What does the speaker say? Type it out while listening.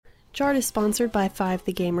Jard is sponsored by Five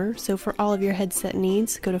the Gamer, so for all of your headset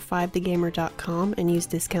needs, go to fivethegamer.com and use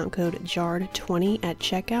discount code JARD20 at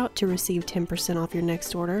checkout to receive 10% off your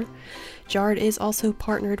next order. Jard is also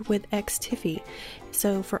partnered with XTiffy,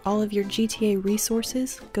 so for all of your GTA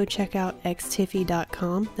resources, go check out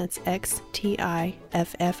xtiffy.com. That's XTIFFI.com.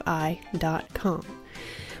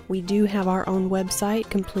 We do have our own website,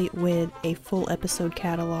 complete with a full episode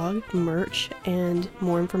catalog, merch, and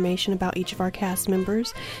more information about each of our cast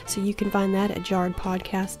members, so you can find that at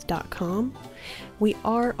jarredpodcast.com. We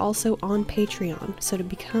are also on Patreon, so to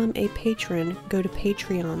become a patron, go to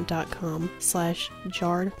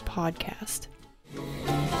patreon.com/jarredpodcast.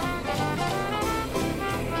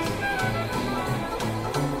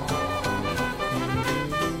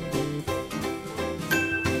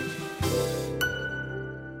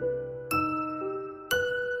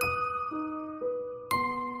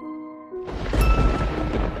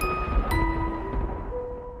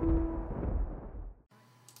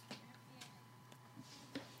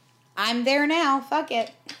 I'm there now. Fuck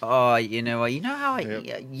it. Oh, you know what? You know how I...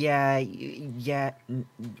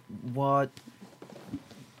 What?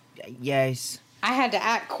 Yes. I had to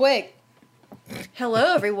act quick.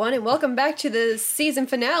 Hello, everyone, and welcome back to the season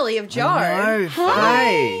finale of Jard. Hi.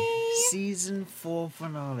 Hey. Season 4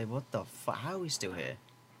 finale. What the fuck? How are we still here?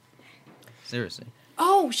 Seriously.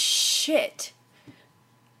 Oh, shit.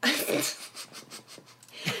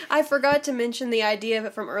 I forgot to mention the idea of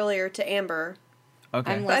it from earlier to Amber. Okay.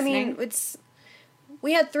 I'm I listening. mean,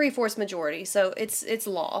 we had 3/4 majority, so it's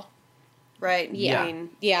law, right? Yeah. I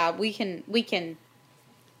mean, Yeah, we can. and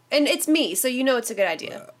it's me, so you know it's a good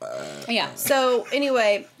idea. Yeah. So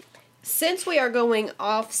anyway, since we are going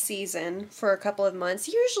off season for a couple of months,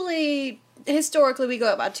 usually historically we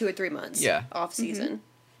go about 2 or 3 months. Yeah. Off season.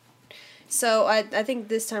 So I think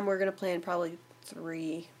this time we're gonna plan probably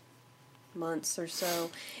 3 months or so.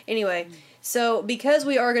 Anyway, so because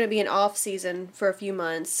we are going to be in off season for a few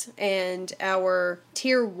months, and our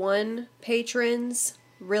tier 1 patrons,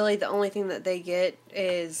 really the only thing that they get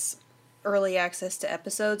is early access to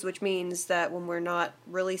episodes, which means that when we're not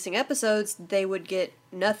releasing episodes, they would get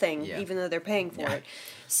nothing, even though they're paying for it.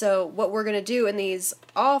 So what we're going to do in these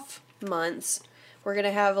off months, we're going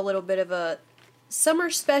to have a little bit of a summer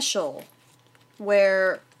special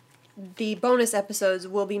where the bonus episodes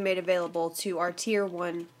will be made available to our tier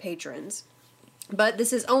 1 patrons. But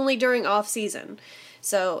this is only during off season.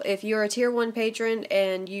 So if you're a tier 1 patron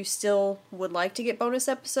and you still would like to get bonus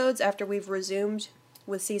episodes after we've resumed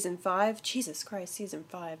with season 5, Jesus Christ, season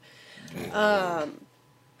 5,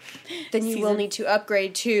 then you will need to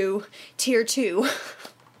upgrade to tier 2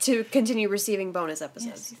 to continue receiving bonus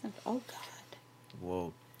episodes. Oh God.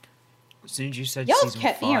 Whoa. As soon as you said Y'all season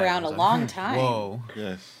kept me 5, around I was a like, long time. Whoa.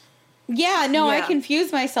 Yes. Yeah, no, I Yeah.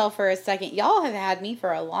 confused myself for a second. Y'all have had me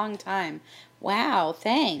for a long time. Wow,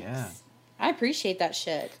 thanks. Yeah. I appreciate that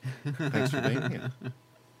shit. Thanks for being here.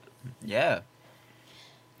 Yeah.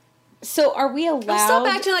 So are we allowed... Stop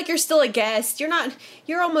acting like you're still a guest. You're not.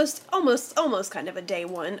 You're almost kind of a day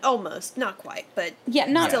 1. Almost, not quite, but Yeah,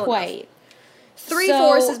 not still quite.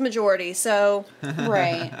 3/4 is majority. So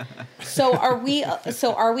Right. So are we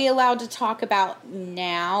allowed to talk about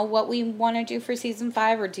now what we want to do for season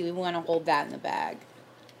 5, or do we want to hold that in the bag?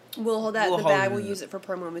 we'll hold that We'll in the bag. hold We'll it. use it for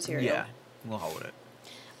promo material. Yeah. We'll hold it.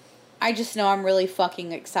 I just know I'm really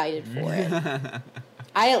fucking excited for it.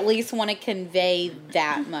 I at least want to convey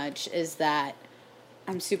that much, is that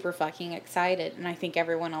I'm super fucking excited, and I think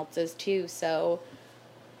everyone else is too, so...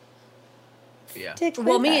 Yeah. Stick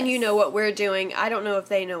Well, with me and us. you know what we're doing. I don't know if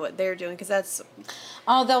they know what they're doing, because that's...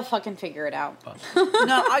 Oh, they'll fucking figure it out.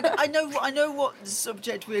 No, I know what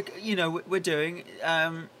subject we're doing.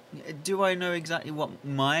 Do I know exactly what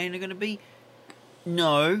mine are going to be?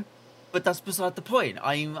 No, but that's beside the point.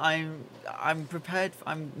 I'm prepared.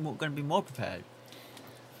 I'm going to be more prepared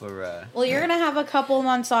for. Well, you're gonna have a couple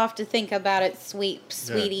months off to think about it, sweetie,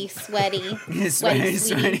 sweaty, sweaty.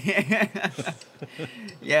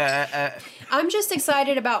 Yeah. I'm just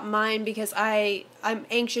excited about mine because I'm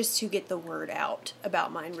anxious to get the word out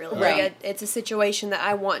about mine, really. Right. Like, it's a situation that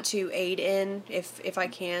I want to aid in if I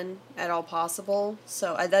can at all possible.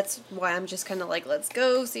 So that's why I'm just kind of like, let's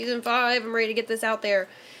go, season 5. I'm ready to get this out there.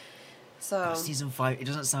 So Season 5. It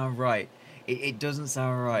doesn't sound right. It doesn't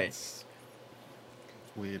sound right. It's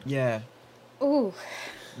weird. Yeah. Ooh.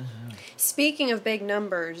 speaking of big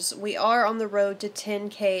numbers, we are on the road to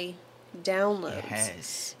 10K downloads.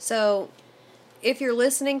 Yes. So if you're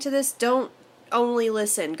listening to this, don't only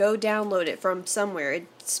listen. Go download it from somewhere.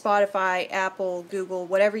 It's Spotify, Apple, Google,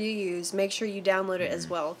 whatever you use. Make sure you download it as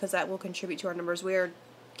well, because that will contribute to our numbers. We are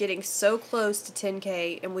getting so close to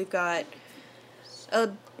 10K, and we've got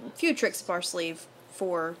a few tricks up our sleeve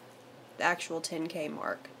for the actual 10K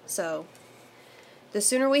mark. So the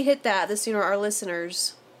sooner we hit that, the sooner our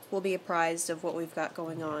listeners will be apprised of what we've got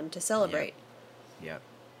going on to celebrate. Yep.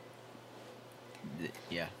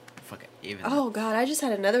 Yeah. Fuck it. Even. Oh God, I just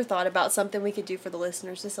had another thought about something we could do for the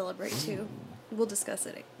listeners to celebrate too. We'll discuss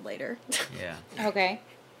it later. Yeah. Okay.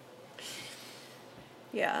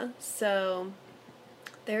 Yeah, so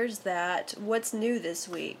there's that. What's new this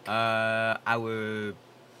week? Our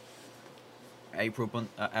April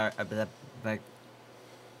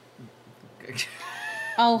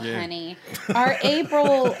Oh, Yeah. honey. Our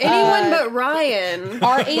April. Anyone but Ryan.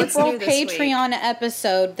 Our What's April new this week? Patreon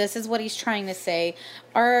episode, this is what he's trying to say.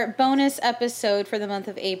 Our bonus episode for the month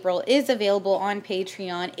of April is available on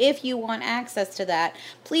Patreon. If you want access to that,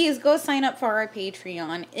 please go sign up for our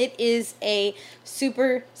Patreon. It is a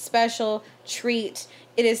super special treat.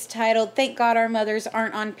 It is titled Thank God Our Mothers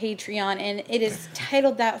Aren't on Patreon, and it is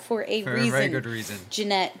titled that for a For reason. a very good reason.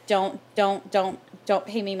 Jeanette, don't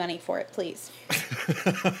pay me money for it, please.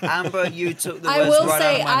 Amber, you took the I words will right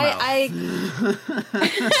say out of my mouth.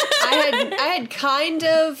 I had kind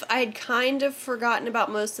of forgotten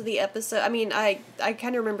about most of the episode. I mean, I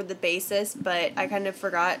kind of remembered the basis, but I kind of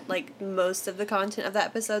forgot like most of the content of that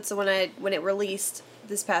episode. So when it released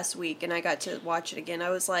this past week and I got to watch it again, I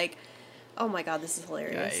was like, oh my God, this is Yeah,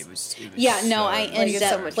 hilarious. it was Yeah, no, so- I ended it's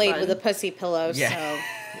so up much played fun. with a pussy pillow, Yeah.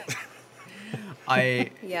 so...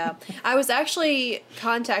 Yeah, I was actually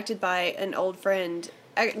contacted by an old friend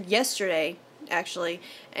yesterday, actually,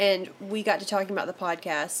 and we got to talking about the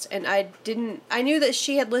podcast. And I knew that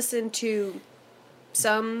she had listened to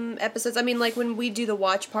some episodes. I mean, like when we do the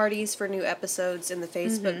watch parties for new episodes in the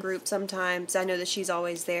Facebook group, sometimes I know that she's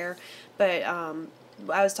always there. But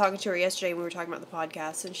I was talking to her yesterday when we were talking about the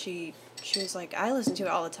podcast, and she was like, "I listen to it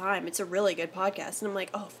all the time. It's a really good podcast." And I'm like,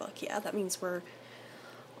 "Oh fuck yeah, that means we're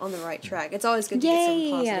on the right track." It's always good to get Yay.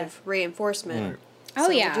 some positive reinforcement. Right. Oh,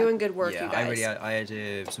 So yeah. we're doing good work, yeah, you guys. I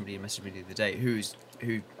had somebody message me the other day who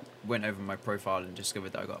went over my profile and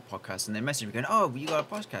discovered that I got a podcast, and they messaged me going, "Oh, you got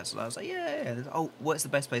a podcast?" And I was like, "Yeah." Oh, what's the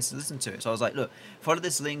best place to listen to it? So I was like, "Look, follow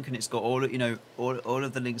this link, and it's got all of all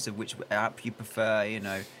of the links of which app you prefer,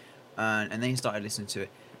 and then you started listening to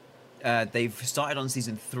it. They've started on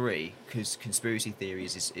season 3 because conspiracy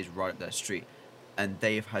theories is right up their street, and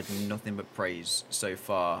they've had nothing but praise so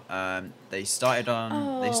far. They started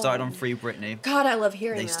on Free Britney. God, I love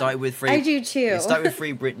hearing They that. started with Free. I do too. They started with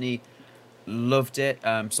Free Britney, loved it.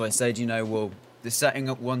 So I said, well, the setting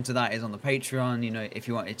up one to that is on the Patreon. If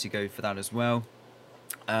you wanted to go for that as well.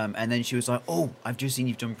 And then she was like, "Oh, I've just seen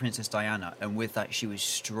you've done Princess Diana," and with that, she was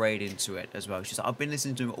straight into it as well. She's like, "I've been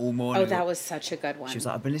listening to them all morning." Oh, that was such a good one. She was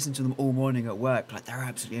like, "I've been listening to them all morning at work. Like, they're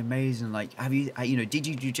absolutely amazing. Like, have you, did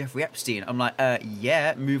you do Jeffrey Epstein?" I'm like,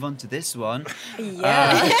 yeah. Move on to this one.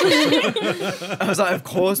 Yeah. I was like, "Of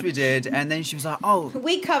course we did." And then she was like, "Oh."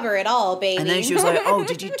 We cover it all, baby. And then she was like, "Oh,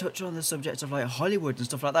 did you touch on the subject of like Hollywood and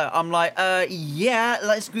stuff like that?" I'm like, yeah.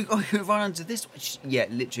 Let's go right on to this." Yeah,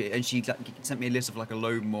 literally. And she sent me a list of like a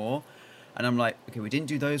load more, and I'm like, "Okay, we didn't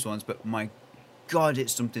do those ones, but my God,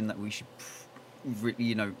 it's something that we should,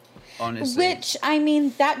 really, honestly." Which, I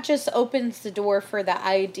mean, that just opens the door for the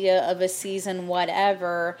idea of a season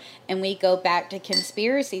whatever, and we go back to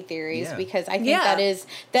conspiracy theories, Yeah. because I think Yeah. that is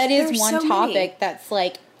There's one so topic many. that's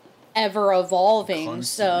like ever evolving. Constantly,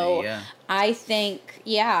 So yeah. I think,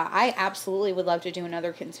 yeah, I absolutely would love to do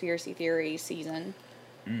another conspiracy theory season.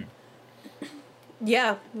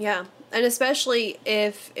 Yeah, yeah. And especially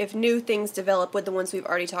if new things develop with the ones we've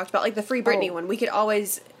already talked about, like the Free Britney Oh. one, we could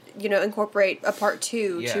always, incorporate a part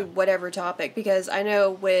 2 Yeah. to whatever topic, because I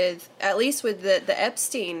know at least with the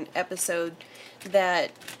Epstein episode,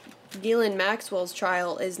 that Ghislaine Maxwell's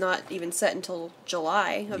trial is not even set until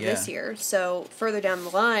July of this Yeah. year. So further down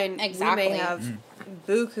the line, Exactly. we may have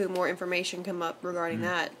buku more information come up regarding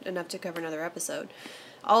that, enough to cover another episode.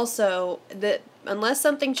 Also, unless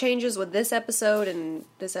something changes with this episode and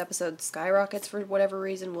this episode skyrockets for whatever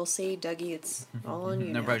reason, we'll see. Dougie, it's all on you.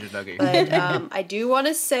 No now. pressure, Dougie. But I do want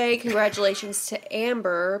to say congratulations to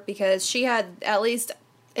Amber, because she had, at least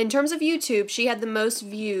in terms of YouTube, she had the most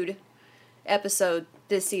viewed episode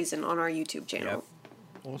this season on our YouTube channel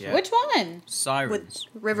Awesome. Yeah. Which one? Sirens.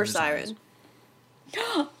 with River Siren.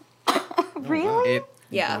 Really? It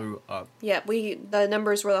Yeah. blew up. Yeah, the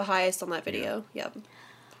numbers were the highest on that video. Yep.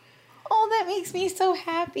 Oh, that makes me so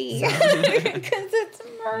happy. Because it's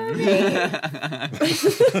mermaid.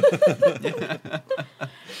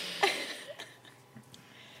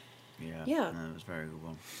 Yeah. Yeah. No, it was a very good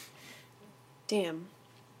one. Damn.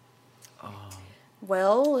 Oh.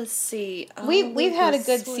 Well, let's see. We've had a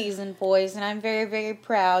good swear. season, boys, and I'm very, very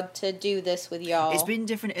proud to do this with y'all. It's been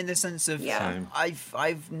different in the sense of Yeah. Same.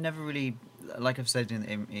 I've never really, like I've said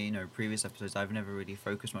in previous episodes, I've never really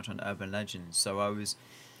focused much on urban legends. So I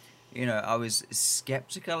was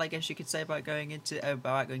skeptical, I guess you could say, about going into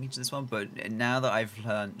this one. But now that I've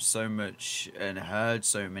learned so much and heard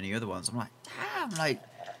so many other ones, I'm like, damn, like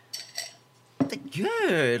they're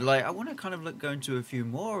good. Like I want to kind of go into a few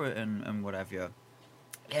more and whatever.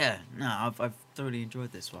 Yeah, no, I've thoroughly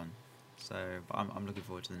enjoyed this one. So but I'm looking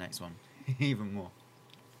forward to the next one even more.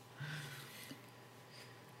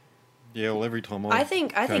 Yeah, well, every time I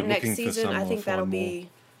think next season, I think that'll be.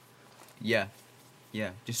 Yeah,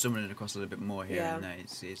 just summing it across a little bit more here Yeah. and there.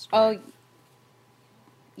 It's great. Oh,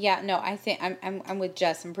 yeah. No, I think I'm with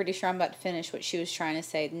Jess. I'm pretty sure I'm about to finish what she was trying to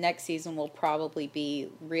say. Next season will probably be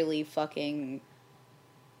really fucking.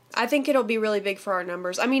 I think it'll be really big for our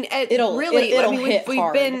numbers. I mean, It'll hit we've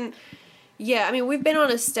hard. been. Yeah, I mean, we've been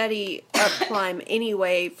on a steady up climb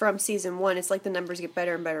anyway from season 1. It's like the numbers get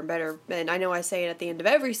better and better and better. And I know I say it at the end of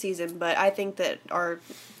every season, but I think that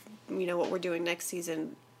what we're doing next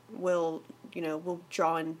season will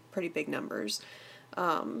draw in pretty big numbers.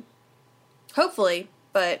 Hopefully,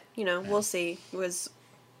 but, we'll see.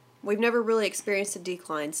 We've never really experienced a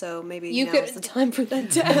decline, so maybe now is the time for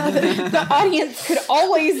that to happen. The audience could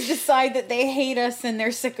always decide that they hate us and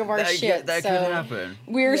they're sick of our shit. That so could happen.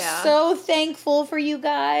 we're Yeah. so thankful for you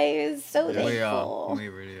guys. So Yeah. thankful. We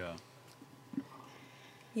really are.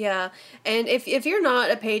 Yeah, and if you're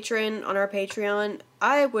not a patron on our Patreon,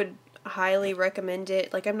 I would highly recommend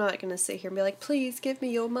it. Like, I'm not gonna sit here and be like, please give me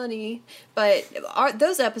your money, but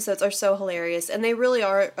those episodes are so hilarious, and they really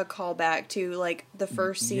are a callback to like the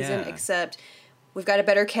first season, Yeah. except we've got a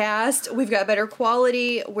better cast, we've got better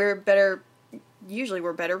quality, we're better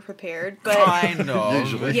prepared, but Kind of.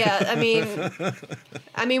 Usually. yeah,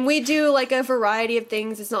 I mean, we do like a variety of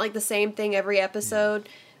things. It's not like the same thing every episode,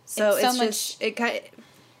 so It's so it's much- just it kind.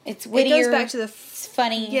 It's It wittier. goes back to the It's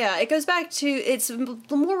funny. yeah, it goes back to it's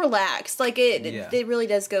more relaxed. Like it Yeah. it really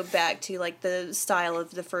does go back to like the style of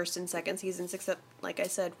the first and second seasons, except like I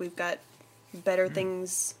said, we've got better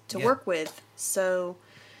things to Yeah. work with. So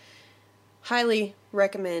highly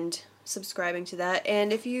recommend subscribing to that.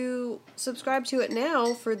 And if you subscribe to it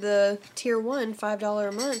now for the tier 1 $5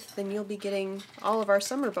 a month, then you'll be getting all of our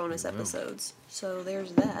summer bonus episodes. So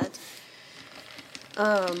there's that.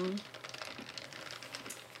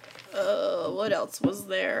 What else was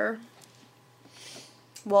there?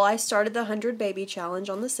 Well, I started the 100 baby challenge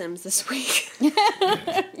on The Sims this week.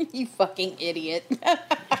 You fucking idiot.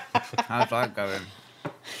 How's that going?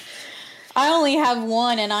 I only have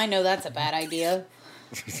one, and I know that's a bad idea.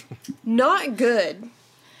 Not good.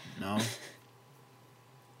 No.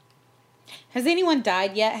 Has anyone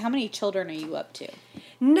died yet? How many children are you up to?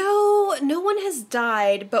 No one has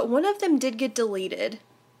died, but one of them did get deleted.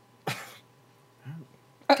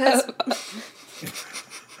 'Cause-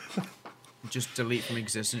 Just delete from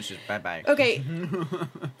existence. Just bye bye. okay.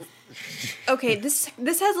 Okay, this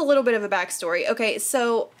has a little bit of a backstory. Okay,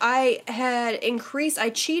 so I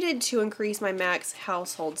cheated to increase my max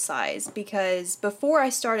household size because before I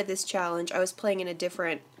started this challenge, I was playing in a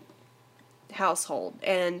different household,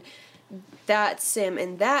 and that sim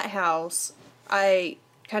in that house, I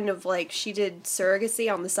kind of like, she did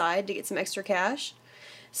surrogacy on the side to get some extra cash.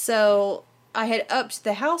 So I had upped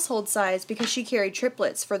the household size because she carried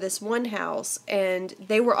triplets for this one house, and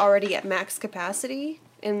they were already at max capacity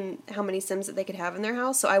in how many Sims that they could have in their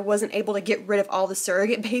house. So I wasn't able to get rid of all the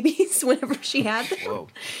surrogate babies whenever she had them. Whoa.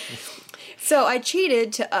 So I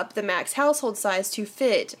cheated to up the max household size to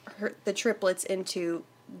fit the triplets into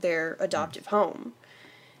their adoptive home.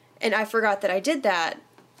 And I forgot that I did that.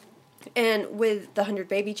 And with the 100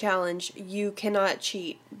 baby challenge, you cannot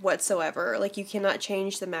cheat whatsoever. Like, you cannot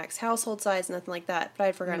change the max household size, nothing like that. But I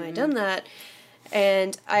had forgotten I'd done that.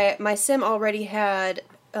 And my sim already had,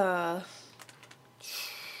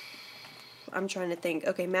 I'm trying to think.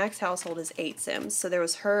 Okay, max household is 8 Sims. So there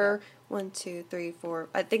was her, 1, 2, 3, 4.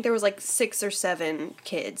 I think there was like 6 or 7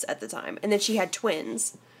 kids at the time. And then she had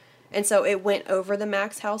twins. And so it went over the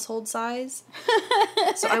max household size.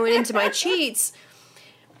 So I went into my cheats.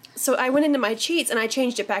 And I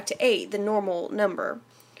changed it back to 8, the normal number.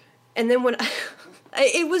 And then when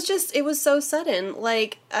it was so sudden.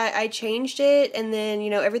 Like, I changed it, and then,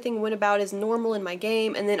 everything went about as normal in my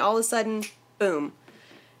game, and then all of a sudden, boom.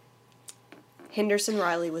 Henderson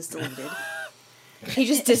Riley was deleted. He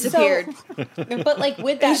just disappeared. But like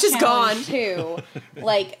with that He's just challenge gone. too,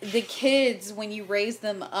 like the kids, when you raise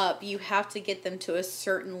them up, you have to get them to a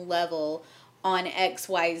certain level on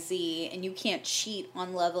XYZ, and you can't cheat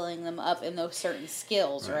on leveling them up in those certain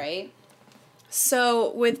skills, right?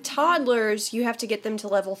 So with toddlers, you have to get them to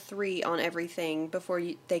level 3 on everything before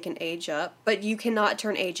they can age up, but you cannot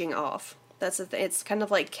turn aging off. That's the thing. It's kind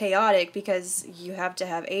of like chaotic because you have to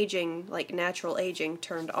have aging, like natural aging,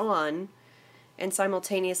 turned on, and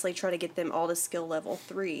simultaneously try to get them all to skill level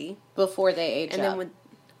 3 Before they age and up. then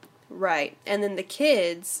right, and then the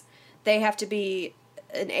kids, they have to be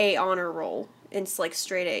an A honor roll. It's like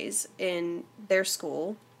straight A's in their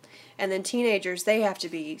school, and then teenagers, they have to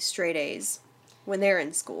be straight A's when they're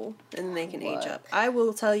in school, and then they can age up. I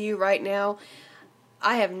will tell you right now,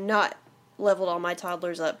 I have not leveled all my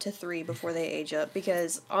toddlers up to 3 before they age up,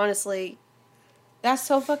 because honestly, That's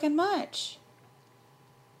so fucking much.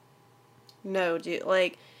 no, dude.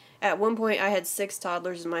 Like, at one point, I had 6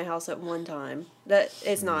 toddlers in my house at one time. That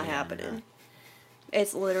is not happening.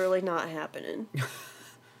 It's literally not happening.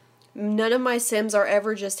 None of my Sims are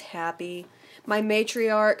ever just happy. My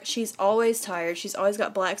matriarch, she's always tired. She's always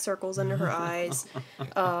got black circles under her eyes.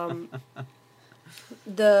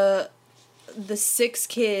 The 6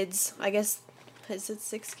 kids, I guess, is it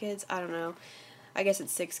 6 kids? I don't know. I guess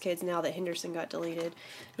it's 6 kids now that Henderson got deleted.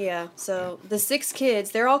 Yeah, so the 6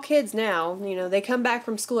 kids, they're all kids now. You know, they come back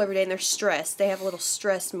from school every day and they're stressed. They have a little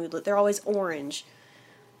stress mood. They're always orange.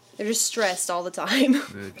 They're just stressed all the time.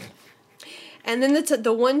 Good. And then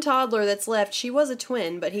the one toddler that's left, she was a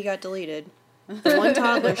twin, but he got deleted. The one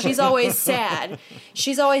toddler, she's always sad.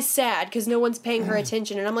 She's always sad because no one's paying her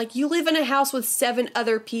attention. And I'm like, you live in a house with 7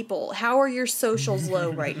 other people. How are your socials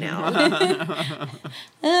low right now?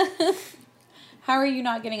 How are you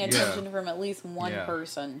not getting attention from at least one Yeah.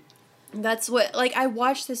 person? That's what, like, I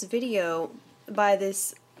watched this video by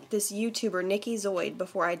this YouTuber, Nikki Zoid,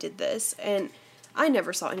 before I did this, and I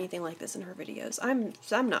never saw anything like this in her videos. I'm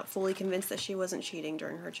not fully convinced that she wasn't cheating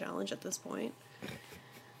during her challenge at this point.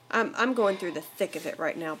 I'm going through the thick of it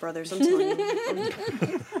right now, brothers. I'm telling you.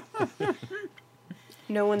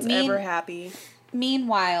 No one's ever happy.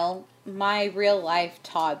 Meanwhile, my real life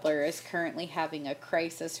toddler is currently having a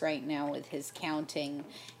crisis right now with his counting,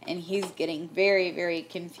 and he's getting very, very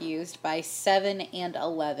confused by 7 and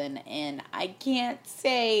 11, and I can't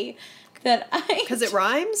say that I... Because it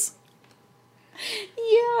rhymes?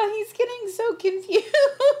 Yeah, he's getting so confused.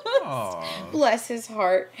 Aw. Bless his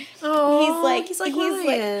heart. Oh,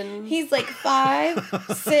 He's like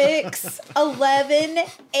 5, 6, 11,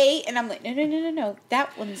 8, and I'm like, no,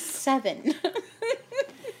 that one's 7.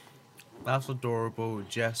 That's adorable.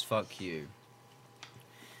 Jess, fuck you.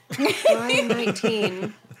 I'm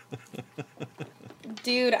 19.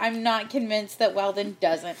 Dude, I'm not convinced that Weldon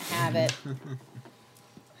doesn't have it.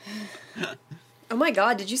 Oh my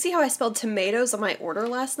god, did you see how I spelled tomatoes on my order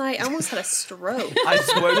last night? I almost had a stroke. I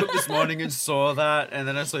just woke up this morning and saw that, and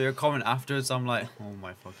then I saw your comment afterwards. I'm like, oh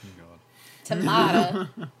my fucking god. Tomato.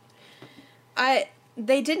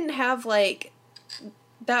 They didn't have, like,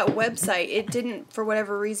 that website. It didn't, for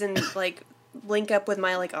whatever reason, like, link up with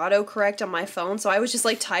my, like, autocorrect on my phone, so I was just,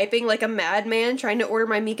 like, typing like a madman trying to order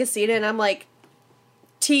my Mikasita, and I'm like,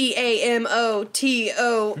 Tamotoe.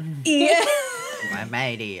 My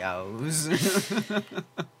mateos.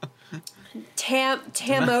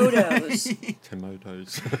 Tamotos.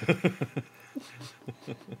 Tomatoes.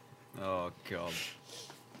 Oh god.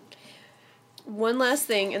 One last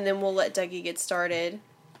thing, and then we'll let Dougie get started.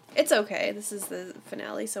 It's okay. This is the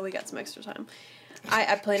finale, so we got some extra time.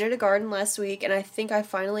 I planted a garden last week, and I think I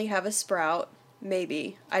finally have a sprout.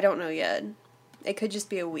 Maybe. I don't know yet. It could just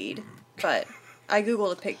be a weed. But I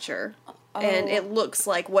Googled a picture, and it looks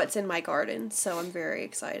like what's in my garden, so I'm very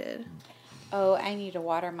excited. Oh, I need to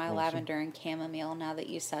water my lavender and chamomile now that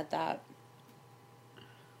you said that.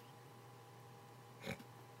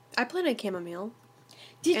 I planted chamomile.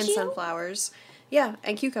 Did and you? Sunflowers. Yeah,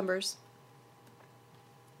 and cucumbers.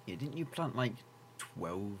 Yeah, didn't you plant like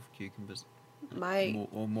 12 cucumbers? My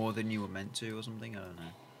More than you were meant to or something? I don't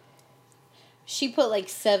know. She put like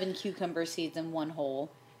 7 cucumber seeds in one hole.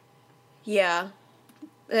 Yeah.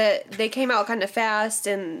 They came out kind of fast,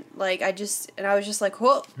 and like I was just like,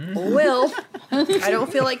 well, I don't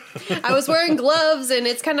feel like, I was wearing gloves, and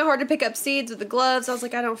it's kind of hard to pick up seeds with the gloves. I was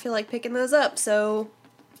like, I don't feel like picking those up, so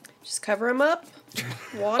just cover them up,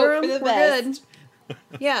 water Hope them, for the we're best. good.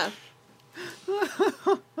 Yeah.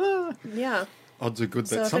 Yeah. Odds are good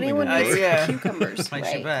So that if something anyone will needs work. yeah. cucumbers, Place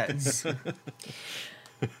your Right. bets.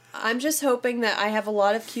 I'm just hoping that I have a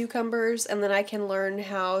lot of cucumbers, and then I can learn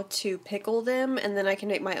how to pickle them, and then I can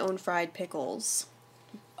make my own fried pickles.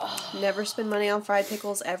 Never spend money on fried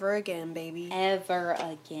pickles ever again, baby. Ever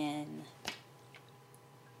again.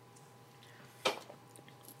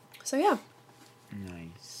 So yeah.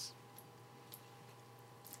 Nice.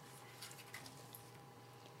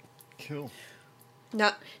 Cool.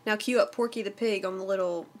 Now cue up Porky the Pig on the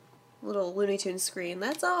little Looney Tunes screen.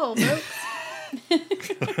 That's all, folks.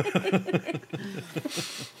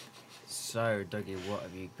 So, Dougie, what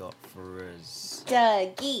have you got for us?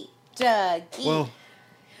 Dougie. Well, Woo!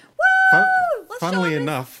 Let's show funnily him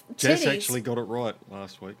enough, his Jess titties. actually got it right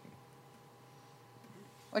last week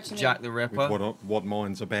What you mean? Jack the with Ripper. what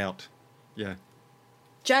mine's about. Yeah,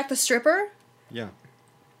 Jack the Stripper? yeah.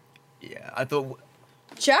 Yeah, I thought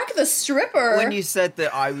Jack the Stripper? when you said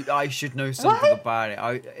that I should know something What? about it,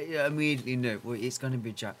 I immediately knew. Well, it's going to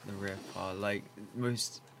be Jack the Ripper. Like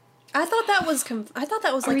most. I thought that was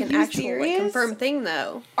Are like an you actual like, serious? confirmed thing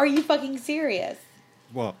though. Are you fucking serious?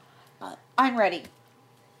 What? I'm ready.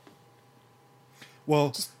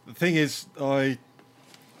 Well, the thing is, I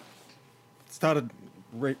started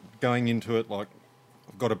going into it like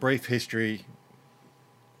I've got a brief history.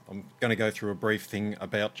 I'm going to go through a brief thing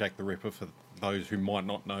about Jack the Ripper for those who might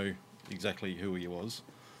not know exactly who he was.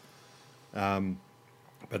 But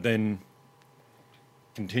then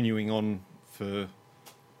continuing on for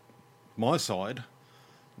my side,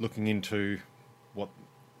 looking into what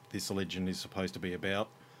this legend is supposed to be about,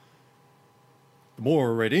 the more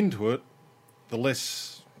I read into it, the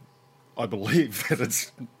less I believe that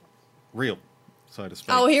it's real, so to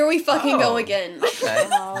speak. Oh, here we fucking go Oh. again. Okay,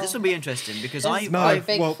 this will be interesting because This is No, I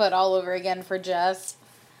Bigfoot well- all over again for Jess.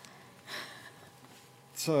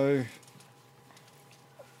 So,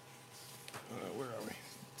 where are we?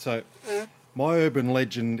 So, my urban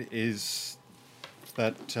legend is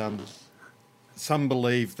that some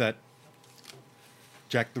believe that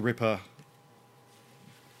Jack the Ripper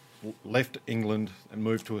left England and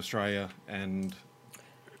moved to Australia and,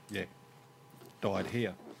 yeah, died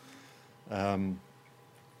here.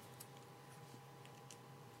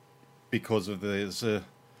 Because of there's a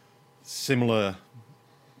similar.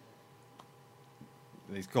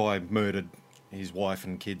 This guy murdered his wife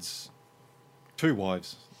and kids, 2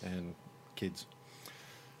 wives and kids.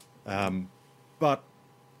 But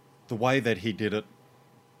the way that he did it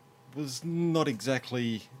was not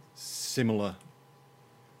exactly similar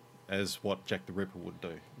as what Jack the Ripper would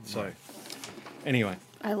do. So, anyway,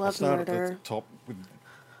 I I'll love start at murder. the top with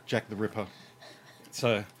Jack the Ripper.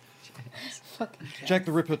 So, Fucking Jack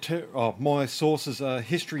the Ripper, my sources are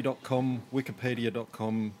history.com,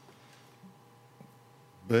 wikipedia.com,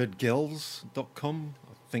 birdgells.com.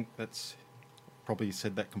 I think that's probably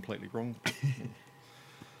said that completely wrong.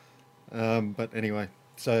 But anyway,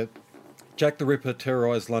 so Jack the Ripper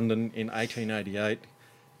terrorised London in 1888,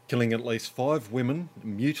 killing at least 5 women,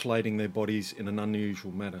 and mutilating their bodies in an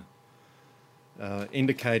unusual manner,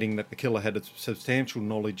 indicating that the killer had a substantial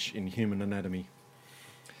knowledge in human anatomy.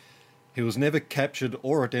 He was never captured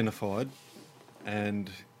or identified,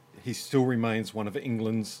 and he still remains one of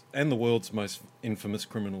England's and the world's most infamous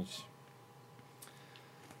criminals.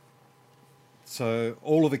 So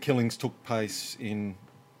all of the killings took place in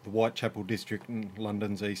the Whitechapel district in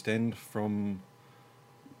London's East End from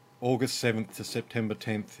August 7th to September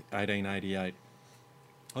 10th, 1888.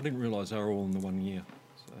 I didn't realise they were all in the 1 year,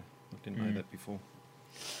 so I didn't know that before.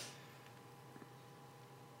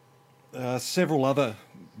 Several other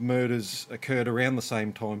murders occurred around the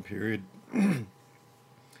same time period.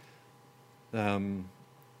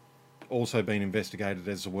 Also been investigated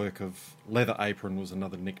as the work of Leather Apron was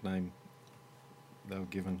another nickname they were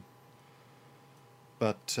given.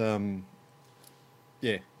 But,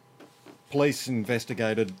 yeah, police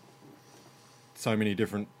investigated so many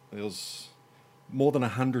different... There was more than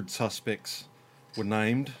 100 suspects were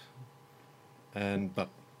named, but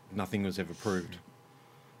nothing was ever proved.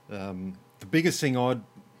 The biggest thing I'd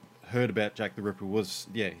heard about Jack the Ripper was,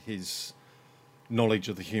 his knowledge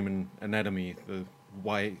of the human anatomy, the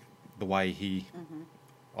way he...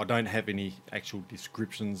 I don't have any actual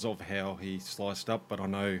descriptions of how he sliced up, but I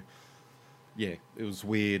know, it was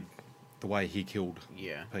weird the way he killed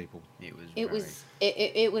people.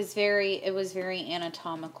 It was very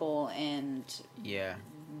anatomical and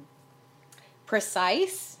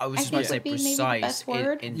precise. I was just about to say would be maybe the precise. best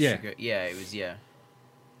word. Intricate. Yeah, it was. Yeah,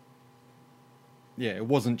 It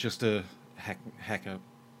wasn't just a hacker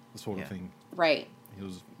sort of thing. Right. It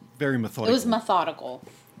was very methodical. It was methodical.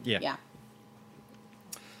 Yeah. Yeah.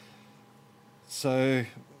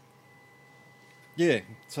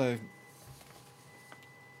 So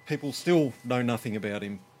people still know nothing about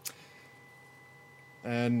him.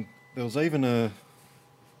 And there was even a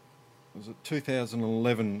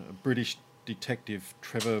 2011, a British detective,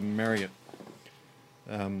 Trevor Marriott.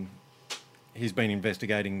 He's been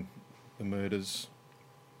investigating the murders.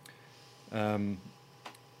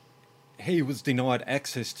 He was denied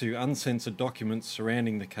access to uncensored documents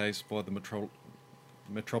surrounding the case by the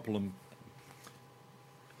Metropolitan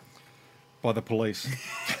by the police.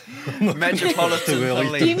 Metropolitan Too early.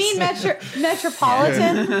 Police. Do you mean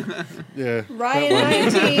Metropolitan? Yeah.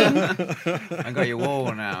 Ryan 19. I got your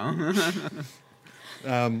wall now.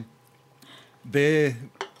 Their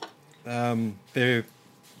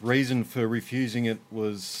reason for refusing it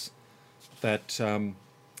was that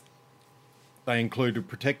they included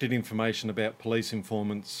protected information about police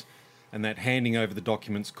informants, and that handing over the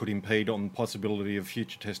documents could impede on the possibility of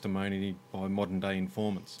future testimony by modern day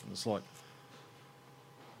informants. And it's like,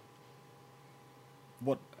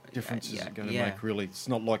 what difference is it going to make, really? It's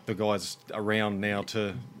not like the guy's around now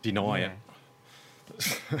to deny it.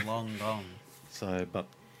 Long gone. So, but,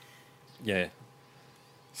 yeah.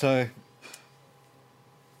 So,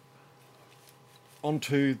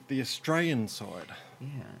 onto the Australian side. Yeah.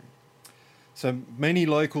 So, many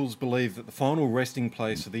locals believe that the final resting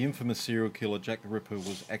place of the infamous serial killer Jack the Ripper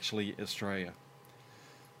was actually Australia.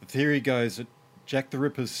 The theory goes that Jack the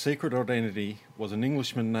Ripper's secret identity was an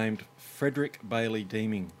Englishman named Frederick Bailey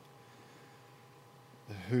Deeming,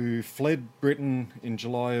 who fled Britain in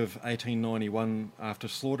July of 1891 after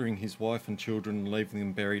slaughtering his wife and children and leaving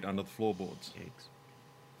them buried under the floorboards. Yikes.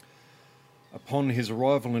 Upon his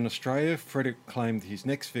arrival in Australia, Frederick claimed his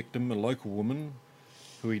next victim, a local woman,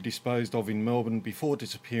 who he disposed of in Melbourne before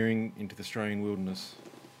disappearing into the Australian wilderness.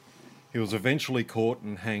 He was eventually caught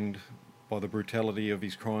and hanged. By the brutality of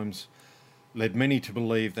his crimes, led many to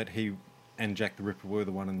believe that he and Jack the Ripper were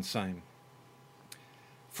the one and the same.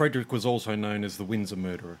 Frederick was also known as the Windsor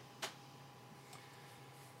Murderer.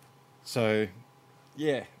 So,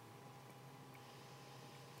 yeah,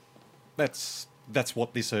 that's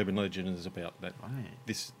what this urban legend is about. That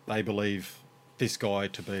they believe this guy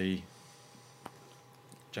to be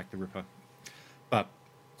Jack the Ripper. But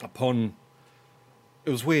it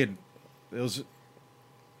was weird.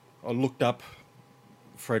 I looked up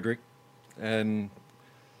Frederick, and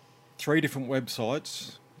 3 different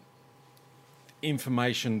websites,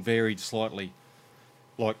 information varied slightly.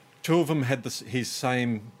 Like 2 of them had the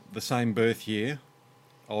same birth year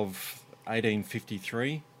of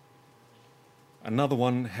 1853. Another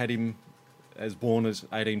one had him as born as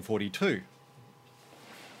 1842.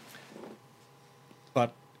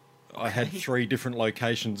 But I had 3 different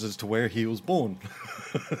locations as to where he was born.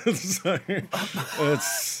 So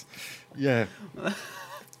it's, yeah.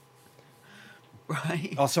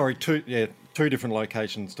 Right. Oh, sorry, 2 different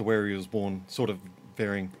locations to where he was born, sort of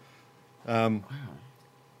varying. Wow.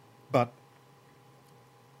 But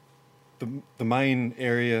the main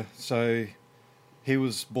area, so he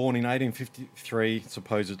was born in 1853,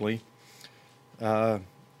 supposedly, at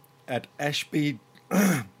Ashby,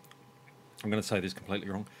 I'm going to say this completely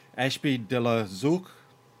wrong, Ashby de la Zouch,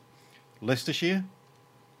 Leicestershire,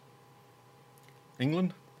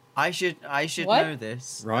 England. I should What? know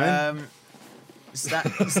this. Ryan?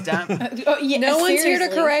 Stamp. Oh, yeah, No one's here to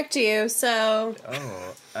seriously. correct you, so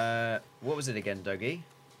What was it again, Dougie?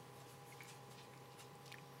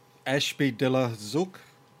 Ashby de la Zouch,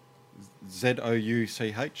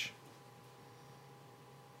 Zouch.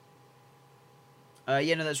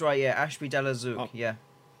 Yeah, no, that's right. Yeah, Ashby de la Zouch. Oh. Yeah.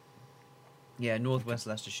 Yeah, northwest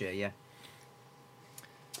Leicestershire. Yeah.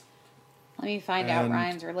 Let me find out And-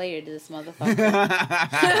 Ryan's related to this motherfucker.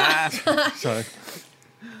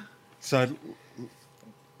 So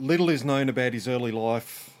little is known about his early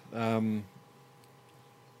life,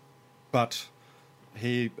 but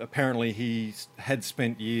he had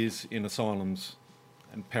spent years in asylums,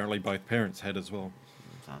 and apparently both parents had as well.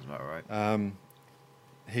 Sounds about right.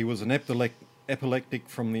 He was an epileptic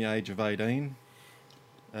from the age of 18,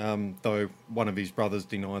 though one of his brothers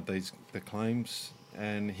denied the claims,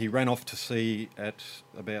 and he ran off to sea at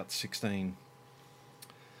about 16.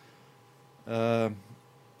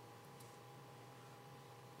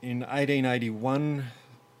 In 1881,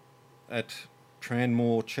 at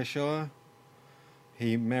Tranmere, Cheshire,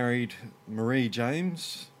 he married Marie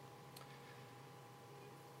James.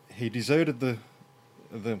 He deserted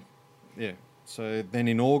so then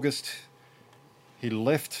in August, he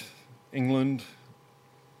left England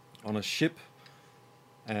on a ship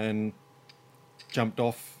and jumped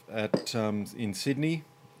off in Sydney,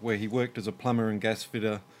 where he worked as a plumber and gas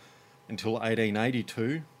fitter until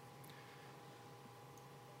 1882,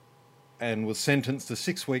 and was sentenced to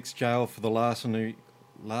 6 weeks jail for the larceny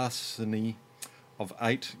of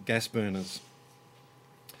 8 gas burners.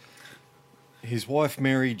 His wife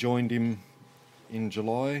Mary joined him in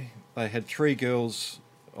July. They had 3 girls,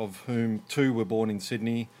 of whom 2 were born in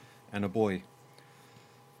Sydney and a boy.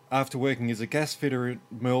 After working as a gas fitter at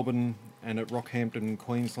Melbourne and at Rockhampton in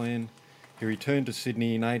Queensland, he returned to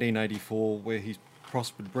Sydney in 1884, where he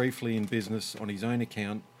prospered briefly in business on his own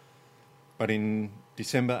account, but in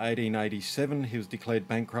December 1887, he was declared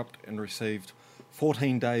bankrupt and received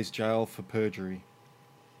 14 days jail for perjury.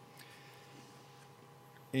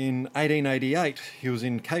 In 1888, he was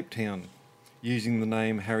in Cape Town using the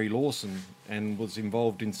name Harry Lawson and was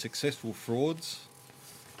involved in successful frauds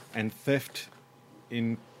and theft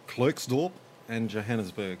in Klerksdorp and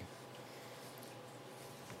Johannesburg.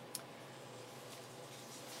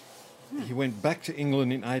 He went back to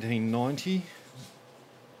England in 1890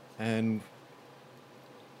 and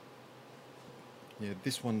yeah,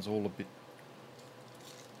 this one's all a bit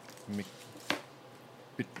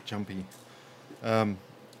jumpy.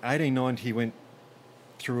 1890 he went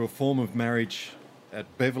through a form of marriage at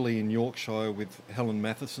Beverley in Yorkshire with Helen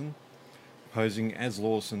Matheson, posing as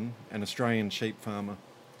Lawson, an Australian sheep farmer.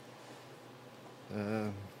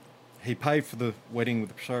 He paid for the wedding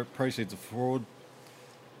with the proceeds of fraud,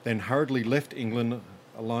 then hurriedly left England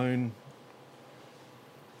alone,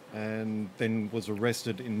 and then was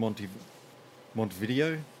arrested in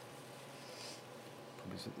Montevideo,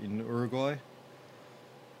 in Uruguay.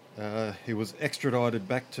 He was extradited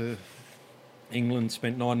back to England,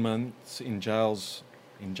 spent 9 months in jail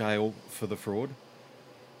for the fraud,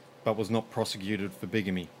 but was not prosecuted for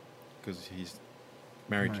bigamy because he's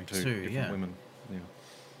married to two different women.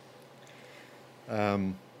 Yeah.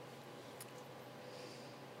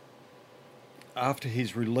 After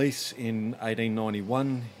his release in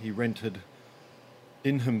 1891, he rented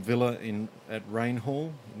Dinham Villa at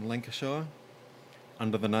Rainhall in Lancashire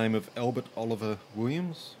under the name of Albert Oliver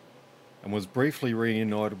Williams and was briefly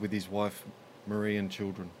reunited with his wife Marie and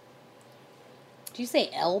children. Did you say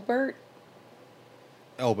Albert?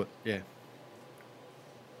 Albert, yeah.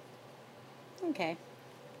 Okay.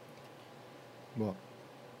 What?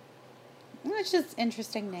 Well, it's just an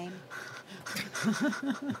interesting name.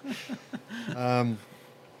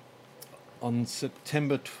 On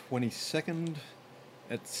September 22nd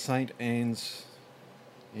at St. Anne's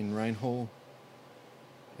in Rainhall,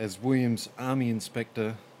 as Williams' army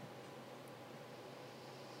inspector.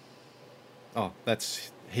 Oh,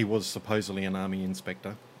 he was supposedly an army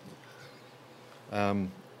inspector. Yeah,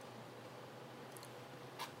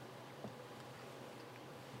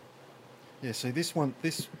 see this I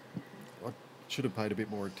should have paid a bit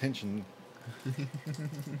more attention.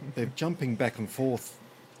 They're jumping back and forth.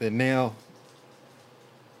 They're now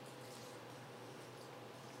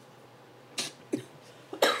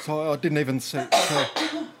so I didn't even see.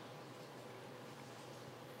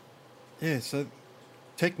 So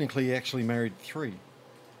technically he actually married 3.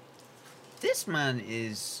 This man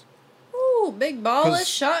is... Ooh, big ball of 'Cause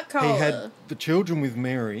shot caller. he had the children with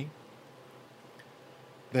Mary.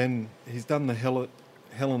 Then he's done the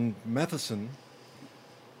Helen Matheson,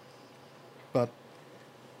 but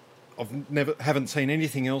haven't seen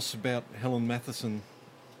anything else about Helen Matheson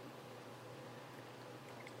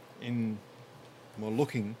in my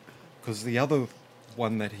looking, because the other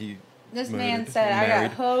one that he This murdered man said, and I got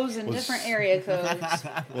married hoes in was- different area codes.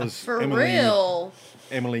 was For real.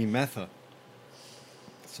 Emily Mather.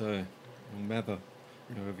 So, Mather,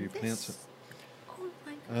 however you pronounce it. Oh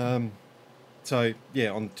my God. So,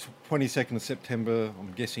 yeah, on 22nd of September,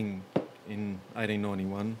 I'm guessing in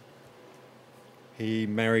 1891, he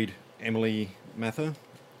married Emily Mather.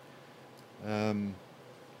 The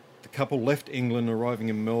couple left England, arriving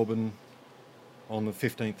in Melbourne on the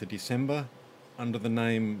 15th of December. Under the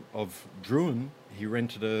name of Druin, he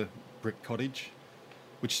rented a brick cottage,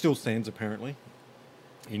 which still stands apparently,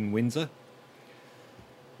 in Windsor.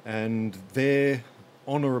 And there,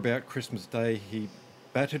 on or about Christmas Day, he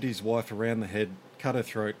battered his wife around the head, cut her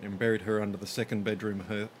throat, and buried her under the second bedroom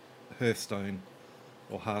hearthstone.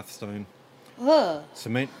 Ugh.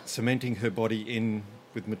 Cementing her body in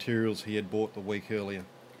with materials he had bought the week earlier.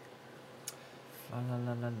 On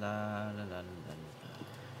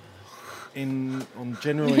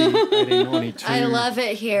January 1892, I love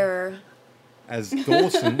it here. as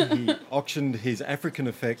Dawson, he auctioned his African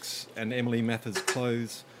effects and Emily Mather's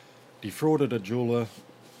clothes, defrauded a jeweller,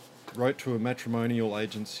 wrote to a matrimonial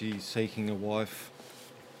agency seeking a wife,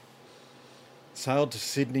 sailed to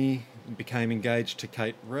Sydney, and became engaged to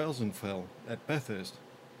Kate Rosenfeld at Bathurst.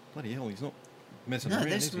 Bloody hell, he's not messing around,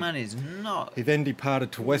 this is man is not. He then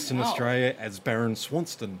departed to Western No. Australia as Baron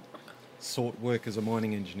Swanston, sought work as a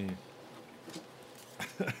mining engineer.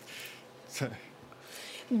 So,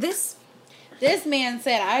 This man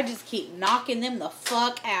said, I just keep knocking them the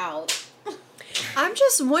fuck out. I'm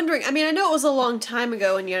just wondering. I mean, I know it was a long time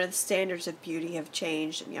ago, and the standards of beauty have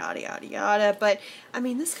changed, and yada yada yada. But I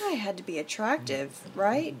mean, this guy had to be attractive,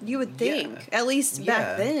 right? You would think, at least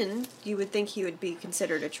back Yeah. then, you would think he would be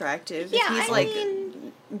considered attractive. Yeah, if he's I like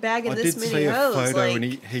mean- bagging I this did many see a hoes, photo like, and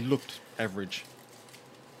he looked average.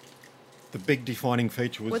 the big defining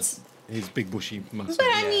feature was What's- his big bushy mustache. But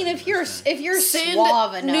I mean, if you're Send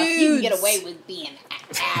suave enough, you can get nudes. away with being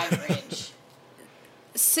average.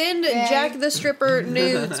 Send Okay. Jack the Stripper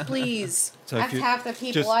nudes, please. So That's half the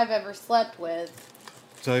people I've ever slept with.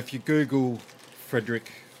 So if you Google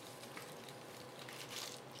Frederick,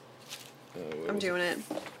 I'm doing it.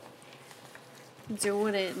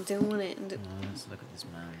 Doing it. Let's look at this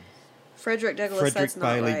man. Frederick Douglass, Frederick that's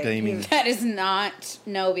not Bailey right. Deeming. That is not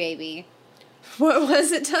no baby. What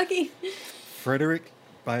was it, Tucky? Frederick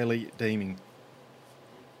Bailey Deeming.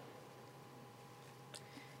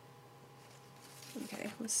 Okay,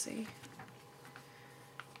 let's see.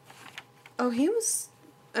 Oh, he was...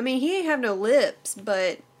 I mean, he ain't have no lips,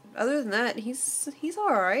 but other than that, he's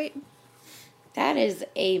alright. That is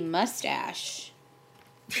a mustache.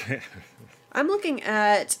 I'm looking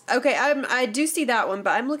at... Okay, I do see that one,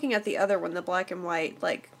 but I'm looking at the other one, the black and white,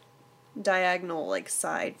 like, diagonal, like,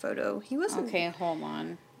 side photo. He wasn't... Okay, hold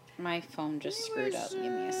on. My phone just screwed up. Give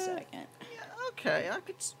me a second. Yeah, okay, I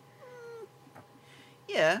could.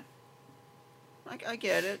 Yeah. I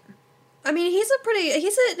get it. I mean, he's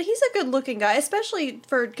a good looking guy, especially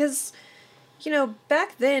for because, you know,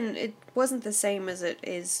 back then it wasn't the same as it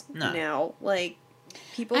is No. now. Like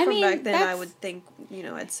people I from mean, back then, I that's- would think, you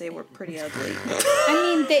know, I'd say were pretty ugly.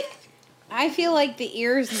 I mean, I feel like the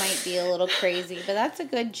ears might be a little crazy, but that's a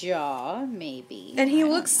good jaw, maybe. And he I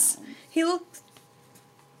don't looks know.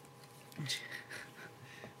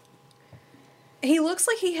 he looks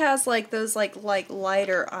like he has like those like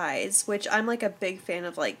lighter eyes, which I'm like a big fan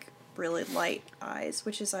of, like really light eyes,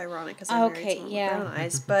 which is ironic because I'm married Okay, to someone yeah. with brown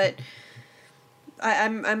eyes, but.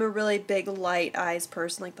 I'm a really big light eyes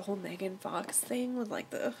person, like the whole Megan Fox thing with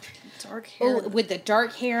like the dark hair. Oh, with the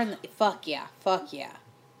dark hair and fuck yeah.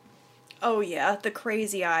 Oh yeah, the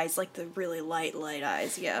crazy eyes, like the really light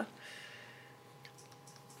eyes, yeah.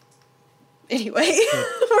 Anyway.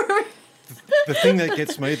 The thing that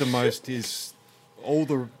gets me the most is all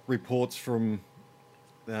the reports from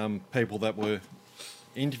people that were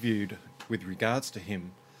interviewed with regards to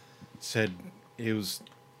him said he was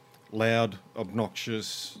loud,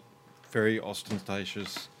 obnoxious, very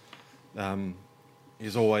ostentatious.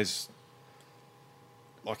 He's always,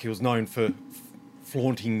 like, he was known for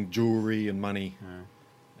flaunting jewellery and money,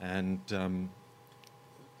 and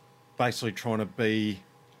basically trying to be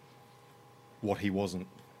what he wasn't.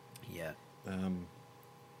 Yeah.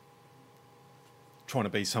 Trying to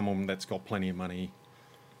be someone that's got plenty of money.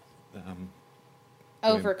 when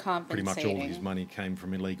Overcompensating. Pretty much all his money came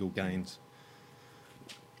from illegal gains.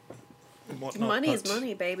 and whatnot, Money is but-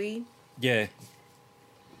 money, baby. Yeah.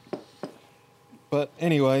 But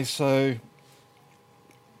anyway, so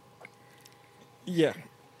yeah,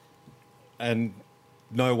 and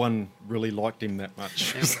no one really liked him that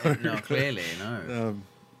much. So, No, clearly, no.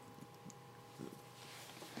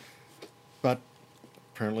 but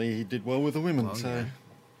apparently he did well with the women. Well, so,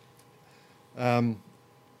 yeah.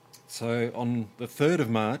 so on the 3rd of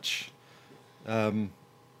March, the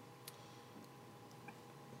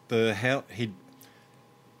house he'd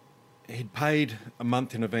paid a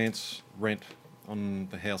month in advance rent on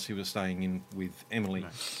the house he was staying in with Emily,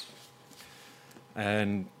 Right.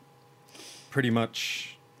 and pretty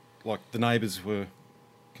much, like, the neighbours were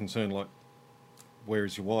concerned, like, where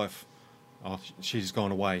is your wife? Oh, she's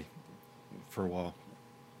gone away for a while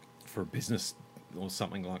for a business or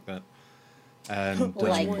something like that. And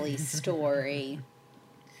Likely story.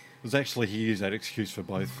 it was actually, he used that excuse for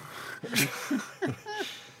both.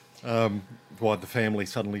 Why the family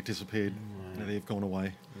suddenly disappeared. Right. They've gone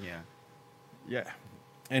away. Yeah. Yeah.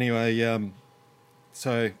 Anyway,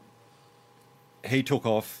 so he took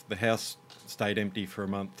off. The house stayed empty for a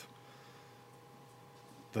month.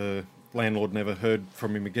 The landlord never heard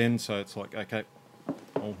from him again, so it's like, okay,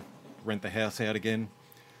 I'll rent the house out again,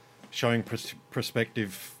 showing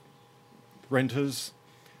prospective renters,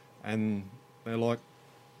 and they're like,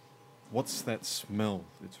 what's that smell?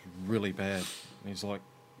 It's really bad. And he's like,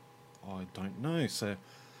 I don't know. So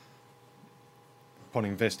upon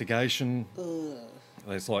investigation,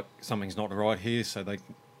 there's like, something's not right here, so they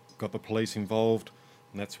got the police involved,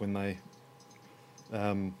 and that's when they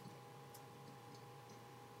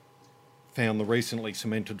found the recently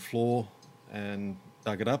cemented floor and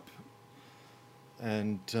dug it up,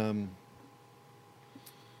 and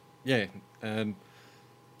yeah, and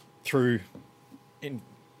through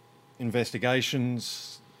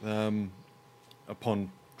investigations,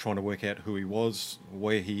 upon trying to work out who he was,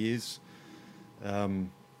 where he is,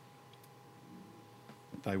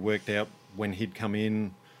 they worked out when he'd come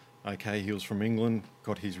in. Okay, he was from England,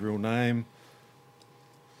 got his real name.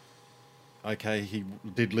 Okay, he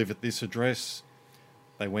did live at this address.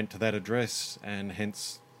 they went to that address, and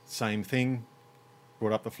hence, same thing,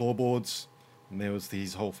 brought up the floorboards, and there was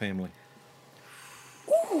his whole family.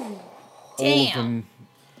 Ooh, damn.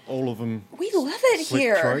 All of them. We love it slit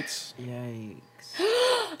here. throats. Yikes.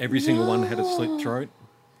 Every single one had a slit throat.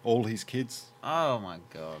 All his kids Oh my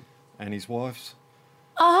god. and his wives.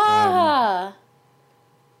 Ah.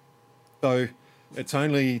 Though it's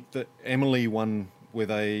only the Emily one where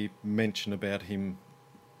they mention about him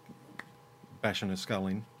bashing her skull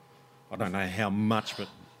in. I don't know how much, but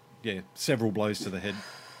yeah, several blows to the head,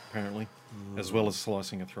 apparently, as well as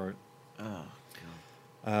slicing her throat. Oh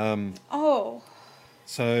god. Oh.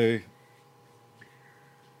 So,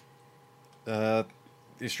 the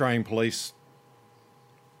Australian police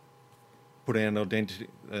put out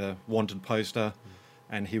an wanted poster,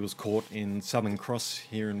 and he was caught in Southern Cross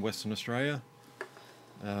here in Western Australia,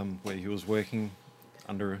 where he was working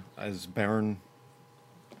as Baron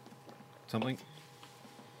something.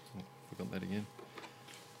 Oh, forgot that again.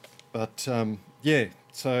 But yeah,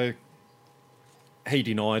 so he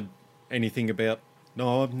denied anything about.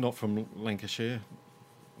 No, I'm not from Lancashire.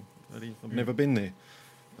 I've never been there.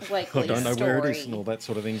 Likely I don't know story. where it is and all that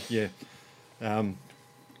sort of thing. Yeah.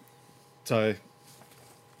 So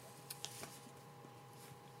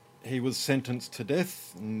he was sentenced to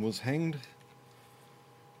death and was hanged.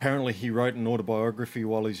 Apparently, he wrote an autobiography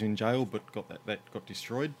while he's in jail, but that got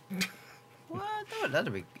destroyed. What?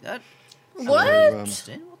 That'd be that. What?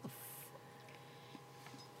 Understand what the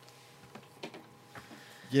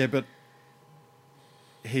Yeah, but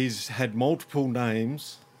he's had multiple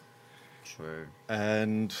names True.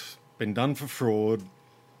 and been done for fraud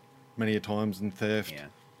many a times and theft. Yeah.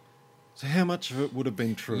 So how much of it would have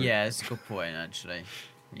been true? Yeah, it's a good point actually.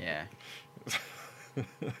 Yeah.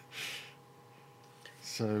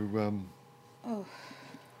 So, Oh.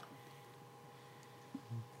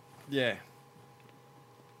 yeah.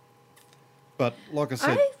 But like I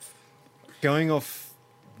said, going off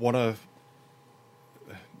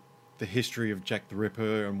the history of Jack the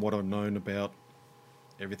Ripper and what I've known about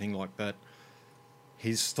everything like that,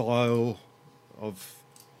 his style of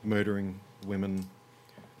murdering women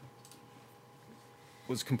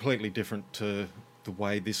was completely different to the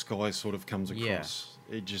way this guy sort of comes across.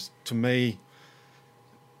 It just, to me,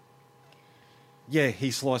 yeah,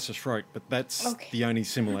 he sliced his throat, but that's Okay. the only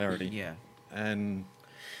similarity. Yeah. And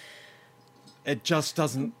it just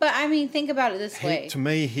doesn't. But I mean, think about it this way. To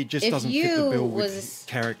me, he just If doesn't fit the you bill with was- his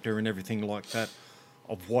character and everything like that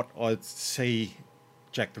of what I see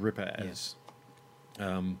Jack the Ripper as.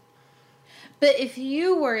 But if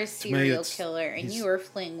you were a serial it's- killer and he's you were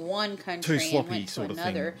fleeing one Too country and sloppy went to sort of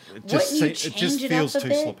another, thing. It wouldn't you it change just it feels up a too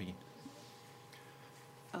bit? sloppy.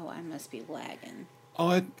 Oh, I must be lagging.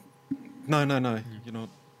 No, you're not.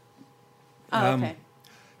 Oh, okay.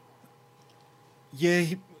 Yeah,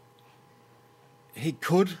 he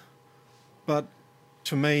could, but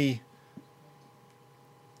to me,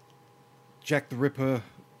 Jack the Ripper,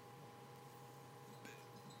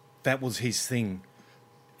 that was his thing.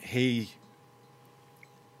 I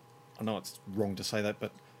know it's wrong to say that,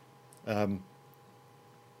 but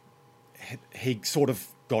he sort of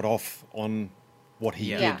got off on what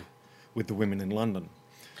he Yeah. did with the women in London.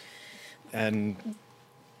 And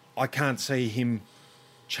I can't see him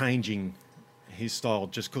changing his style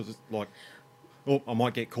just because it's like, oh, I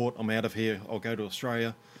might get caught, I'm out of here, I'll go to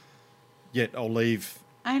Australia, yet I'll leave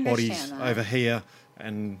I bodies understand that. over here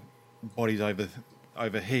and bodies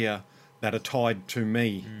over here that are tied to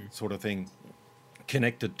me, sort of thing,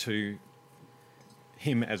 connected to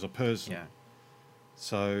him as a person. Yeah.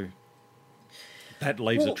 So that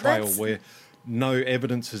leaves Well, a trail that's- where no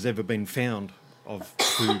evidence has ever been found of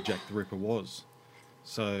who Jack the Ripper was.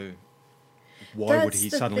 So why would That's he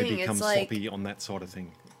the suddenly thing, become it's like- sloppy on that side of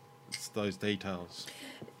thing? It's those details.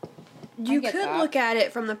 You get could that. look at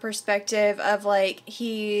it from the perspective of like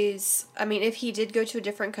if he did go to a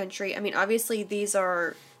different country, I mean, obviously these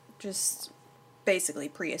are just basically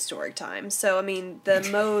prehistoric times. So, I mean, the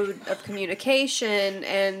mode of communication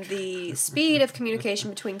and the speed of communication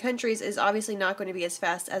between countries is obviously not going to be as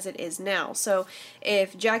fast as it is now. So,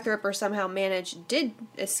 if Jack the Ripper somehow managed to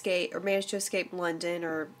escape London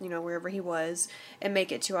or, wherever he was and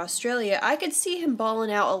make it to Australia, I could see him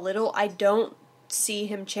balling out a little. I don't see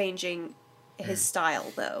him changing his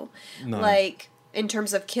style though. No. Like in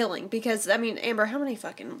terms of killing, because I mean, Amber, how many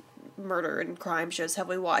fucking murder and crime shows have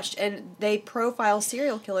we watched? And they profile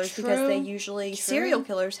serial killers because they True. usually True. serial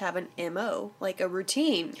killers have an MO, like a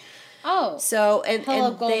routine. Oh. So and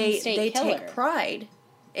Hello, Golden they State take Killer. pride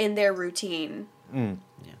in their routine. Yeah.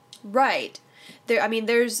 Right.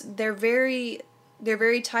 They're very they're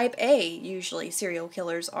very type A. Usually, serial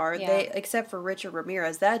killers are. Yeah. They except for Richard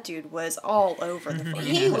Ramirez. That dude was all over the fucking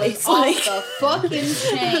He place. was off the fucking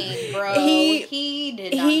chain, bro. He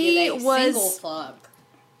did not give a single fuck.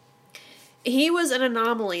 He was an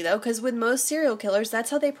anomaly, though, because with most serial killers, that's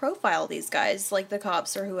how they profile these guys, like the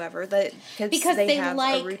cops or whoever, because they have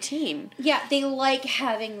a routine. Yeah, they like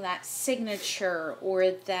having that signature or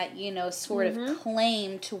that, sort of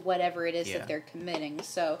claim to whatever it is that they're committing.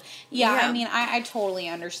 So, I mean, I totally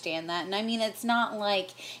understand that. And I mean, it's not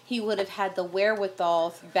like he would have had the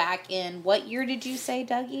wherewithal back in, what year did you say,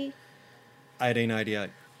 Dougie? 1888.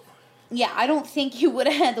 Yeah, I don't think he would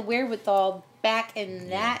have had the wherewithal back in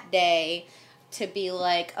that day to be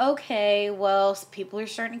like, okay, well, people are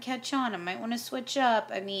starting to catch on. I might want to switch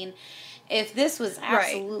up. I mean, if this was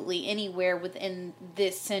absolutely anywhere within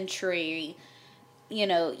this century,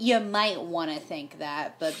 you might want to think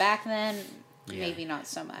that. But back then, maybe not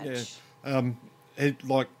so much. Yeah.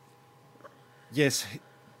 Yes,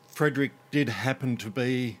 Frederick did happen to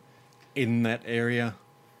be in that area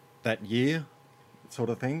that year, sort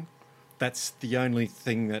of thing. That's the only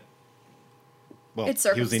thing that, well, It's he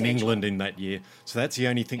was in circumstantial. England in that year, so that's the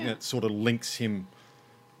only thing that sort of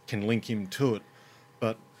can link him to it.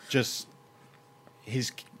 But just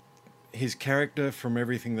his character, from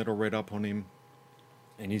everything that I read up on him,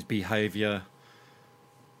 and his behaviour,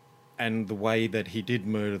 and the way that he did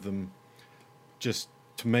murder them, just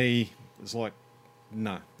to me, it's like,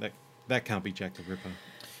 no, that can't be Jack the Ripper,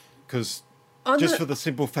 because for the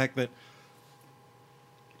simple fact that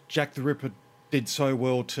Jack the Ripper did so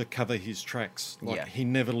well to cover his tracks. He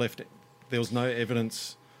never left it. There was no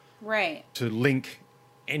evidence to link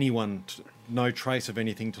anyone, no trace of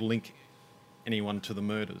anything to link anyone to the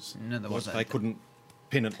murders. No, there wasn't. They couldn't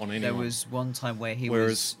pin it on anyone. There was one time where there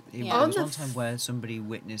was one time where somebody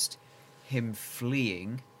witnessed him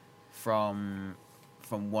fleeing from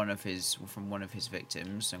one of his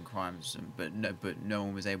victims and crimes, but no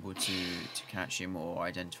one was able to catch him or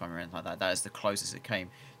identify him or anything like that. That is the closest it came.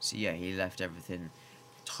 So he left everything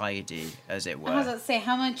tidy, as it were. I was about to say,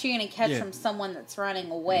 how much are you going to catch from someone that's running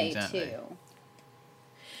away too?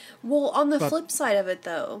 Well, on the flip side of it,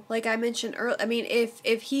 though, like I mentioned earlier, I mean, if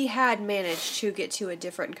he had managed to get to a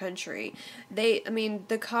different country, the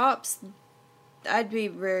cops, I'd be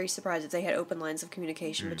very surprised if they had open lines of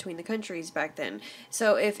communication between the countries back then.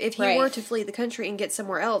 So if he were to flee the country and get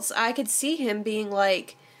somewhere else, I could see him being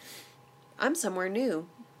like, I'm somewhere new.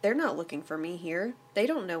 They're not looking for me here. They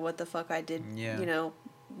don't know what the fuck I did,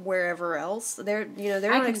 wherever else. They're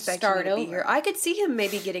not expecting me to be here. I could see him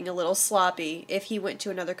maybe getting a little sloppy if he went to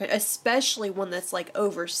another country, especially one that's like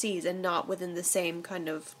overseas and not within the same kind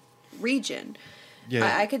of region.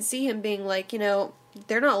 Yeah. I could see him being like,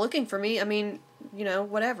 they're not looking for me. I mean,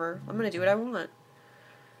 whatever. I'm going to do what I want.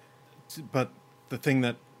 But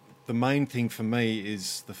the main thing for me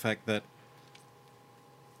is the fact that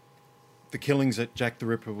the killings that Jack the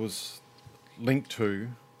Ripper was linked to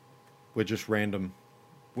were just random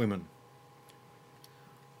women.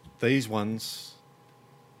 These ones,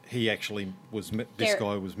 he actually this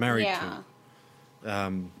guy was married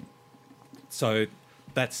to. So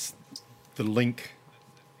that's the link.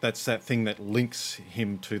 That's that thing that links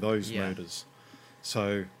him to those murders.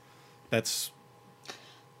 So that's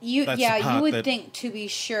you would think, to be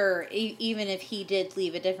sure, even if he did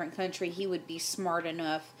leave a different country, he would be smart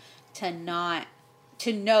enough to not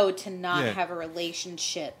have a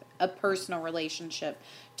relationship, a personal relationship,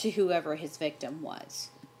 to whoever his victim was.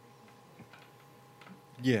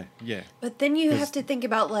 Yeah. But then you have to think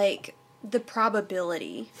about, like, the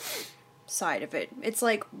probability side of it. It's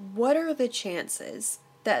like, what are the chances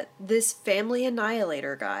that this family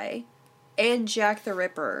annihilator guy and Jack the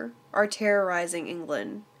Ripper are terrorizing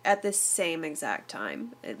England at the same exact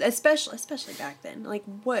time? Especially back then. Like,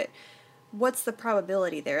 what's the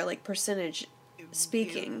probability there? Like, percentage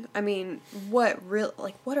speaking. I mean, what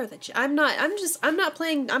are the I'm not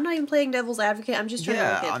even playing devil's advocate. I'm just trying to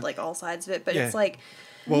look at like all sides of it, but it's like,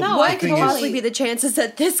 what could possibly be the chances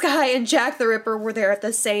that this guy and Jack the Ripper were there at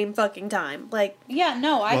the same fucking time? Like,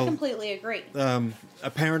 I completely agree.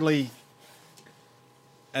 Apparently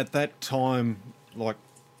at that time, like,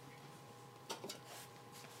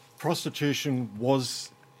 prostitution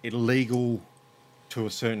was illegal to a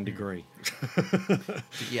certain degree. To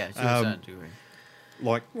a certain degree.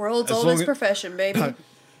 Like, world's oldest profession, baby.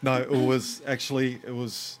 No, it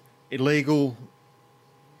was illegal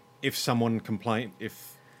if someone complained,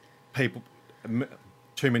 if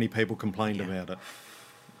too many people complained about it.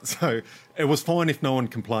 So it was fine if no one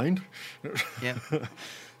complained. Yeah.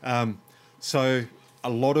 So a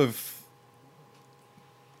lot of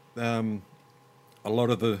the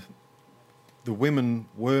the women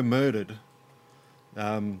were murdered.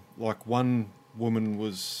 Like one woman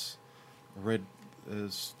was, I read,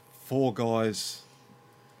 as 4 guys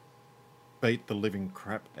beat the living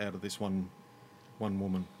crap out of this one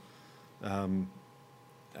woman.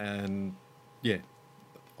 And yeah,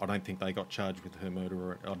 I don't think they got charged with her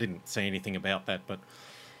murder. I didn't see anything about that, but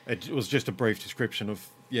it was just a brief description of,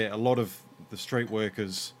 a lot of the street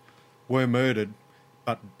workers were murdered,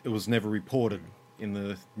 but it was never reported in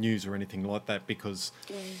the news or anything like that because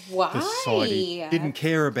Why? the society didn't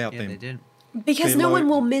care about them. They didn't. Because They're no one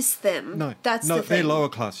low- will miss them. No, That's no, the thing. they're lower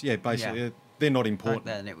class. Yeah, basically, Yeah. they're not Back important.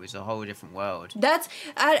 then, it was a whole different world. That's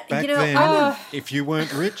Back then, I'm if you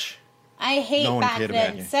weren't rich, I hate No one back cared about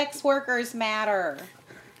then. you. Sex workers matter.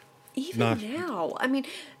 even No. now. I mean,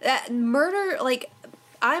 murder. Like,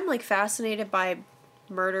 I'm like fascinated by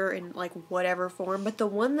murder in like whatever form, but the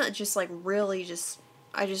one that just like really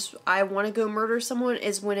I want to go murder someone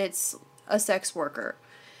is when it's a sex worker,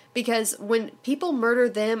 because when people murder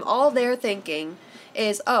them, all they're thinking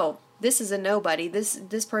is, oh, this is a nobody. This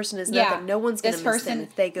person is nothing. No one's gonna miss them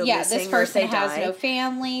if they go missing this or if person they has die. no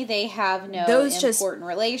family. They have no Those just- important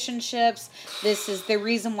relationships. This is the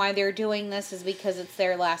reason why they're doing this is because it's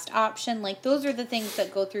their last option. Like those are the things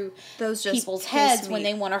that go through Those just people's piss heads when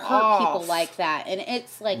me they want to hurt people off. like that, and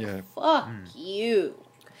it's like, Yeah. fuck you.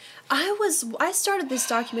 I started this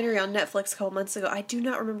documentary on Netflix a couple months ago. I do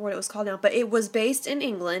not remember what it was called now, but it was based in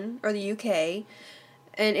England or the UK,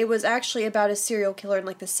 and it was actually about a serial killer in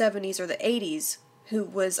like the 70s or the 80s who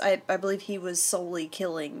was I believe he was solely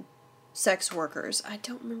killing sex workers. I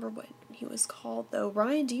don't remember what he was called though.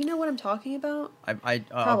 Ryan, do you know what I'm talking about? I'll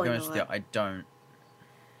Probably be honest with you, not. I don't.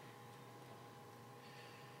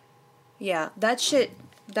 Yeah, that shit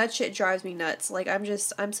drives me nuts. Like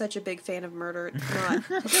I'm such a big fan of murder.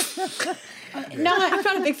 It's not I'm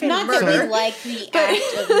not a big fan Not of that murder. we like the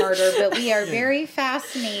act of murder, but we are very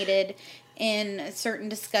fascinated in certain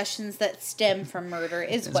discussions that stem from murder.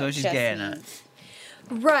 Is That's what what she's Jess getting at. means.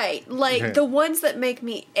 Right, like Yeah. the ones that make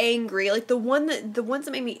me angry, like the ones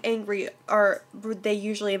that make me angry they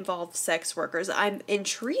usually involve sex workers. I'm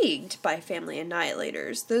intrigued by family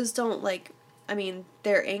annihilators. Those don't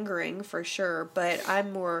they're angering for sure, but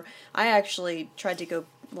I actually tried to go,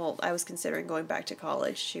 I was considering going back to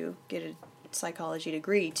college to get a psychology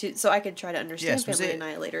degree so I could try to understand Yes, was family it-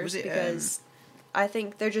 annihilators was it, because I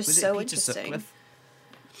think they're just Was so it Peter interesting. Sutcliffe?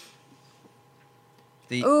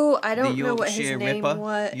 The, Oh, I don't the know what his Yorkshire name Ripper?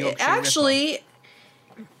 was. Yorkshire Actually,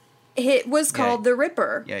 it was called The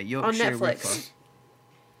Ripper Yeah, on Yorkshire Netflix. Ripper.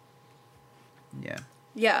 Yeah.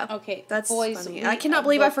 Yeah. Okay, That's boys, funny. we- I cannot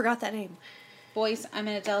believe I look- forgot that name. Boys, I'm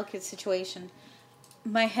in a delicate situation.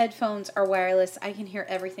 My headphones are wireless. I can hear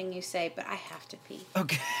everything you say, but I have to pee.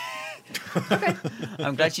 Okay.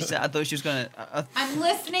 I'm glad she said. I thought she was gonna. I'm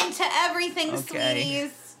listening to everything, Okay.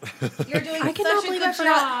 sweeties. You're doing I cannot such a believe good I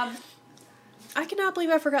forgot- job. I cannot believe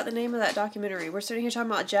I forgot the name of that documentary. We're sitting here talking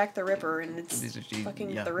about Jack the Ripper, and it's This is actually- fucking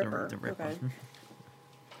yeah, the Ripper. the Ripper. Okay.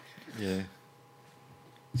 yeah.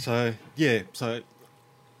 So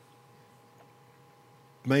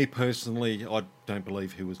me personally, I don't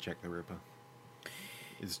believe he was Jack the Ripper.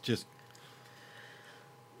 It's just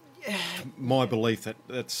my belief that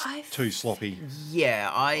that's I too sloppy.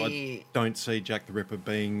 Yeah, I don't see Jack the Ripper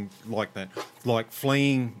being like that. Like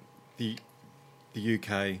fleeing the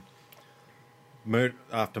UK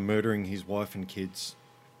after murdering his wife and kids,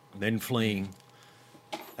 then fleeing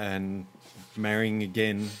and marrying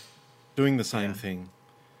again, doing the same Yeah. thing,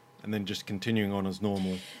 and then just continuing on as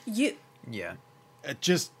normal. Yeah. It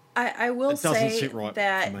just I will It doesn't say sit right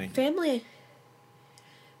that for me.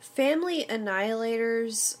 family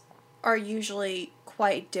annihilators are usually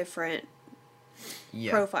quite different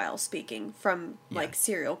Yeah. profile speaking from Yeah. like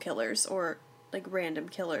serial killers or like random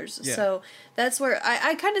killers. Yeah. So that's where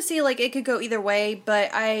I kind of see like it could go either way,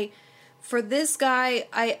 but for this guy,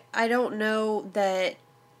 I don't know that,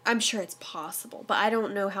 I'm sure it's possible, but I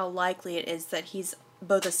don't know how likely it is that he's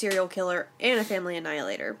both a serial killer and a family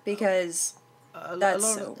annihilator because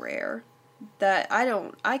that's so rare that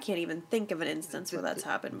I can't even think of an instance where that's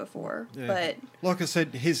happened before. Yeah. But like I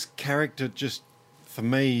said, his character just for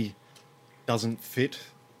me doesn't fit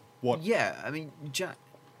what Yeah, I mean, Jack.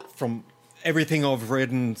 from everything I've read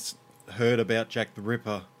and heard about Jack the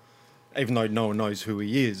Ripper, even though no one knows who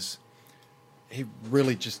he is, he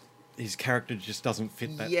really just, his character just doesn't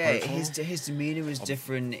fit that Yeah, profile, his demeanor was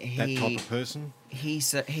different. that type of person. He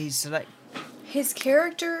selected his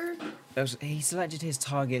character, his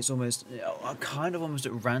targets almost kind of almost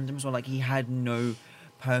at random as well. Like he had no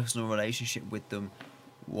personal relationship with them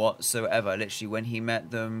whatsoever. Literally, when he met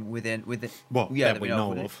them within Well, that we know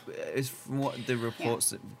within- of. It's from what the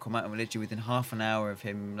reports that come out, literally within half an hour of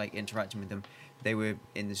him like interacting with them, they were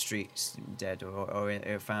in the streets, dead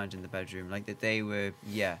or found in the bedroom. Like that, they were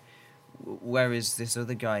Whereas this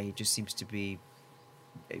other guy, he just seems to be,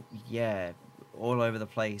 all over the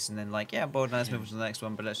place, and then like, bored, let's move on to the next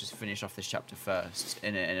one, but let's just finish off this chapter first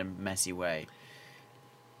in a messy way.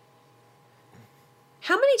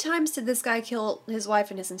 How many times did this guy kill his wife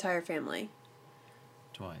and his entire family?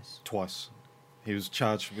 Twice. He was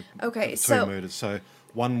charged with Okay, two so- murders. So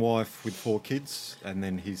one wife with 4 kids, and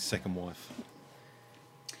then his second wife.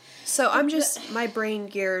 So my brain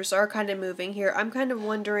gears are kind of moving here. I'm kind of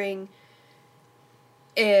wondering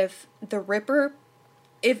if the Ripper,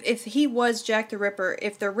 if he was Jack the Ripper,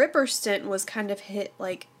 if the Ripper stint was kind of hit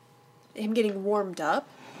like him getting warmed up.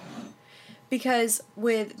 Because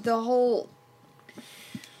with the whole,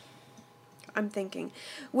 I'm thinking,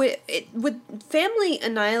 with family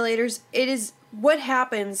annihilators, it is what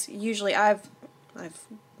happens usually. I've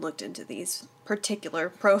looked into these particular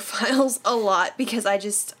profiles a lot because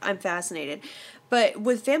I'm fascinated. But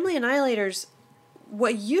with family annihilators,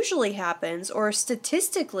 what usually happens, or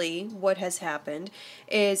statistically what has happened,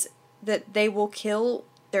 is that they will kill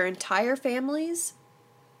their entire families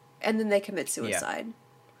and then they commit suicide.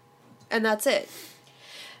 And that's it.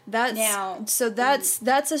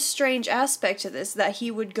 That's a strange aspect to this, that he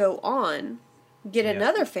would go on, get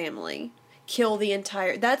another family, kill the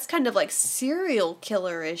entire. That's kind of like serial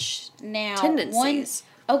killer-ish tendencies.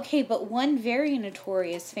 But one very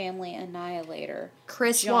notorious family annihilator,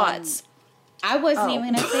 Chris John- Watts. I wasn't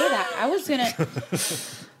even gonna say that. I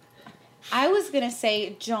was gonna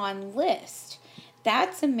say John List.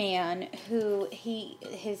 That's a man who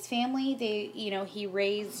his family, he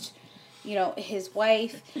raised, his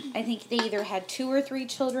wife. I think they either had 2 or 3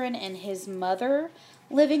 children, and his mother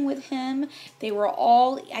living with him. They were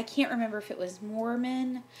all, I can't remember if it was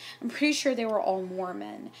Mormon. I'm pretty sure they were all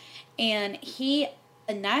Mormon. And he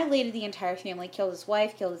annihilated the entire family, killed his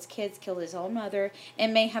wife, killed his kids, killed his own mother. It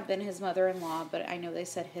may have been his mother-in-law, but I know they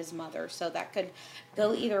said his mother, so that could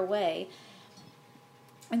go either way.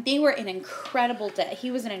 And they were in incredible debt.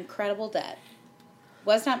 He was in incredible debt.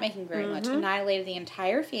 Was not making very much. Annihilated the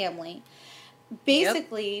entire family.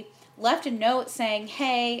 Basically left a note saying,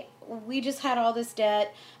 hey, we just had all this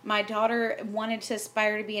debt. My daughter wanted to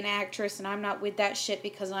aspire to be an actress, and I'm not with that shit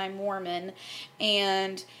because I'm Mormon.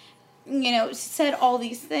 And, said all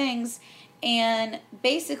these things. And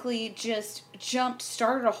basically just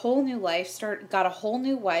started a whole new life, got a whole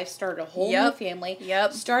new wife, started a whole new family,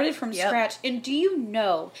 started from scratch. And do you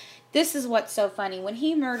know, this is what's so funny, when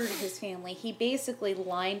he murdered his family, he basically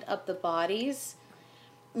lined up the bodies,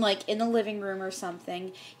 like in the living room or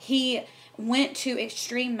something. He went to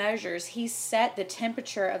extreme measures. He set the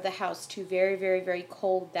temperature of the house to very, very, very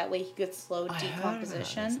cold. That way he could slow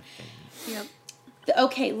decomposition. Yep.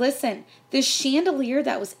 Okay, listen, the chandelier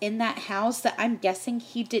that was in that house that I'm guessing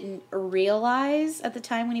he didn't realize at the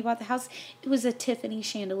time when he bought the house, it was a Tiffany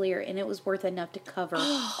chandelier, and it was worth enough to cover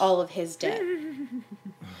all of his debt.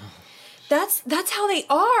 That's how they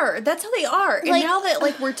are. That's how they are. And Like- now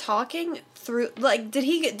that we're talking through, did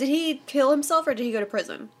he kill himself or did he go to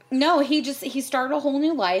prison? No, he started a whole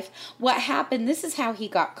new life. What happened, this is how he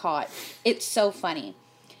got caught. It's so funny.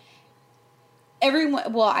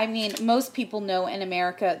 Most people know in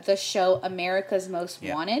America the show America's Most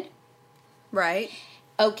Wanted. Right.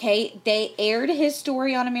 Okay, they aired his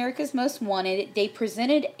story on America's Most Wanted. They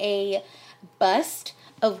presented a bust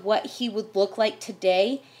of what he would look like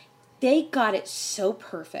today. They got it so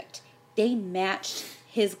perfect. They matched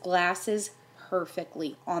his glasses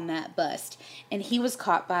perfectly on that bust. And he was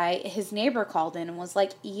caught by, his neighbor called in and was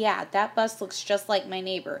like, yeah, that bust looks just like my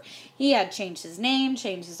neighbor. He had changed his name,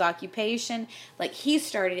 changed his occupation. He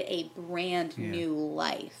started a brand new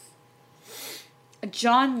life.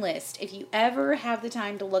 John List, if you ever have the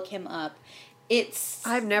time to look him up,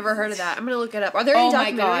 I've never heard of that. I'm going to look it up. Are there any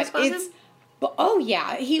documentaries about him? Oh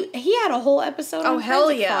yeah, he had a whole episode on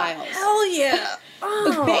Forensic Files. Hell yeah.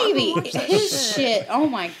 Oh, Baby, his shit. Oh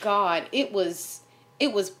my god, it was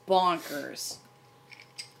bonkers.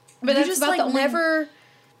 But that's you just about the only- never.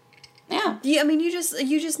 Yeah. Yeah, I mean, you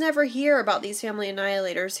just never hear about these family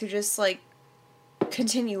annihilators who just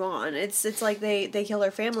continue on. It's like they kill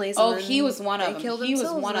their families. Oh, and then he was one of they them. kill He was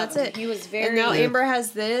themselves, one and of that's them. it. He was very. And now Amber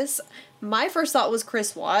has this. My first thought was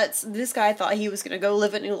Chris Watts. This guy thought he was gonna go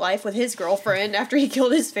live a new life with his girlfriend after he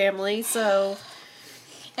killed his family. So.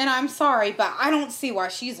 And I'm sorry, but I don't see why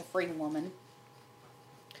she's a free woman.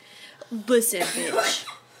 Listen, bitch.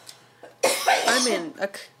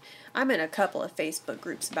 I'm in a couple of Facebook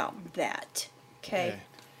groups about that. Okay. Yeah.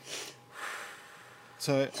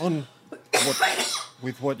 So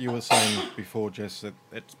with what you were saying before, Jess, that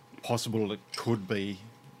it's possible it could be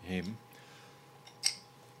him.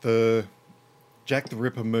 The Jack the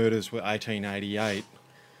Ripper murders were 1888,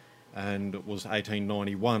 and it was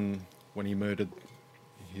 1891 when he murdered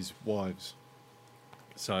his wives.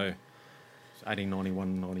 So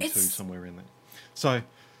 1891, 92, somewhere in there. So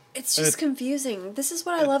It's just confusing. This is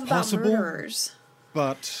what I love about possible, murderers.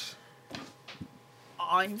 But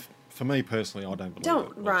for me personally, I don't believe Don't,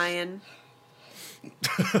 it was. Ryan.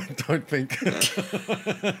 Don't think.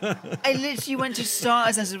 I literally went to start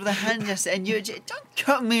a sentence with a hand gesture, and you don't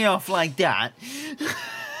cut me off like that.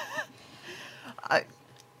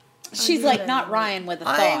 She's like, not Ryan with a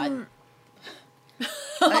thought.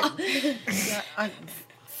 I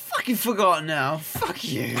fucking forgot now. Fuck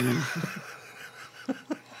you.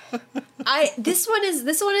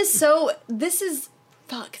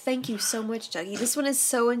 Fuck, thank you so much, Dougie. This one is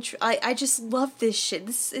so I just love this shit.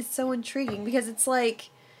 This is so intriguing because it's like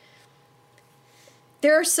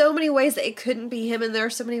there are so many ways that it couldn't be him, and there are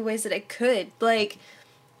so many ways that it could. Like,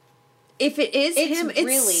 if it is him,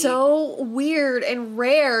 it's so weird and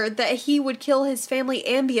rare that he would kill his family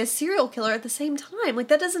and be a serial killer at the same time. Like,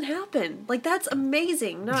 that doesn't happen. Like, that's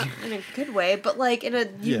amazing. Not in a good way, but like in a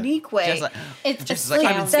unique way. Just like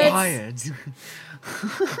I'm inspired.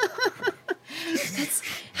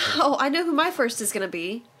 I know who my first is gonna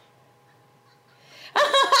be.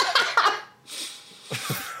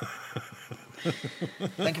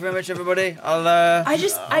 Thank you very much, everybody. I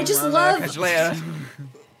just love. Catch you later.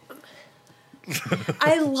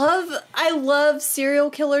 I love serial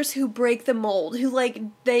killers who break the mold, who like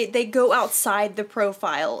they go outside the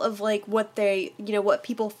profile of like what they, what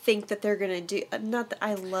people think that they're gonna do. Not that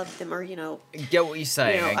I love them or Get what you're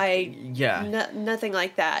saying. Nothing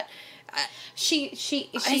like that. She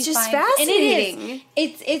it's just finds, fascinating. And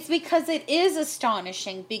it's because it is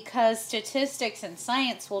astonishing, because statistics and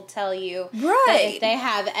science will tell you that if they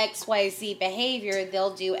have XYZ behavior,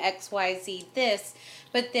 they'll do XYZ this.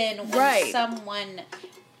 But then when someone,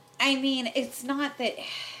 I mean, it's not that.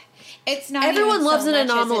 It's not. Everyone even loves so an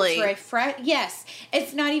much anomaly. Yes,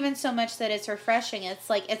 it's not even so much that it's refreshing. It's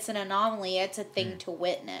like it's an anomaly. It's a thing to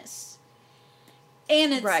witness.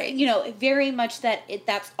 And it's, very much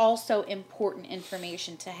that's also important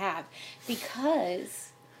information to have,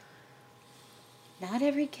 because not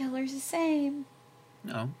every killer's the same.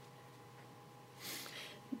 No.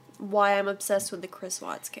 Why I'm obsessed with the Chris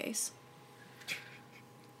Watts case.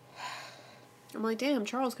 I'm like, damn,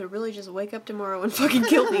 Charles could really just wake up tomorrow and fucking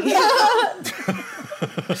kill me. There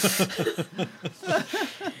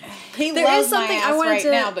is something I wanted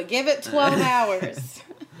now, but give it 12 hours.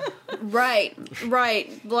 Right.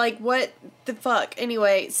 Like, what the fuck?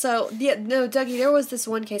 Anyway, so, Dougie, there was this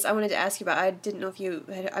one case I wanted to ask you about. I didn't know if you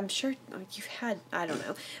had, I'm sure you've had, I don't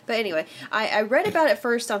know. But anyway, I read about it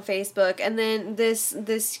first on Facebook, and then this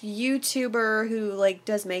YouTuber who, like,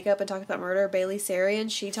 does makeup and talks about murder, Bailey Sarian,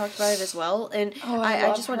 she talked about it as well. And I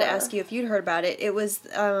just wanted to ask you if you'd heard about it. It was,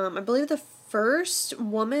 I believe, the first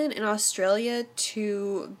woman in Australia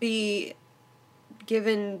to be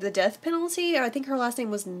given the death penalty. I think her last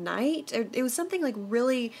name was Knight. It was something like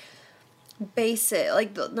really basic,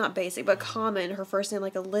 like not basic, but common. Her first name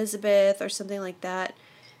like Elizabeth or something like that,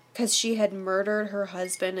 because she had murdered her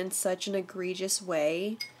husband in such an egregious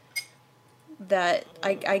way that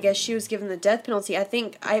I guess she was given the death penalty. I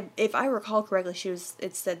think if I recall correctly,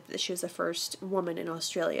 it said that she was the first woman in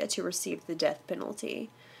Australia to receive the death penalty.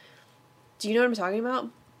 Do you know what I'm talking about?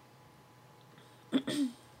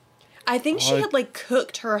 I think she had, like,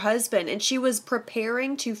 cooked her husband, and she was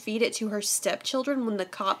preparing to feed it to her stepchildren when the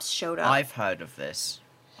cops showed up. I've heard of this.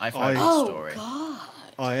 I've heard the story. Oh,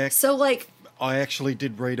 God. I actually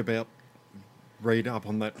did read up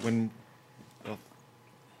on that when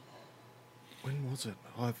was it?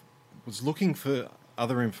 I was looking for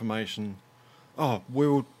other information. Oh, we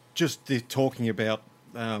were just talking about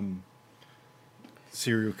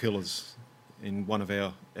serial killers in one of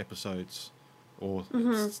our episodes. Or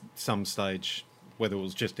some stage, whether it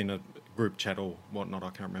was just in a group chat or whatnot, I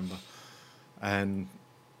can't remember. And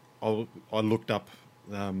I looked up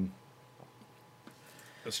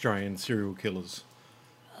Australian serial killers,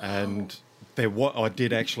 and I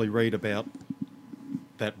did actually read about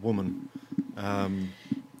that woman.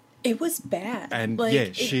 It was bad. And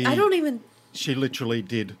like, she literally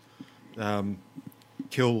did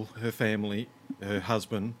kill her family, her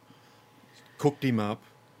husband, cooked him up,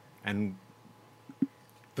 and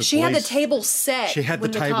she had the table set. She had the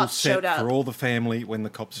table set for all the family when the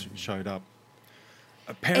cops showed up.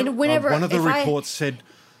 Apparently, one of the reports said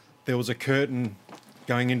there was a curtain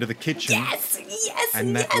going into the kitchen. Yes,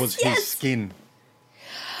 and that was his skin.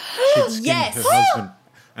 she'd skinned Yes. her husband,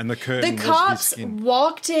 and the curtain The was cops his skin.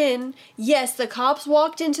 walked in. Yes, the cops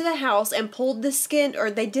walked into the house and pulled the skin, or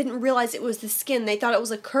they didn't realize it was the skin. They thought it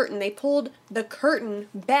was a curtain. They pulled the curtain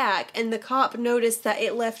back, and the cop noticed that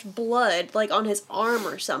it left blood, like on his arm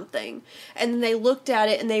or something. And then they looked at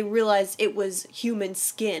it and they realized it was human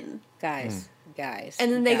skin. Guys, guys.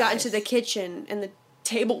 And then they got into guys. the kitchen, and the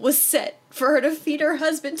table was set for her to feed her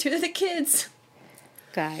husband to the kids.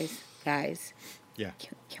 Guys. Yeah.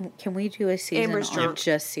 Can we do a season Amber's on drunk.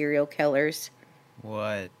 just serial killers?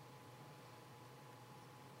 What?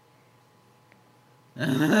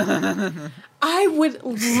 I would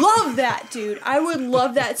love that, dude. I would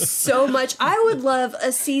love that so much. I would love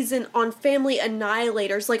a season on family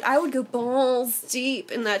annihilators. Like, I would go balls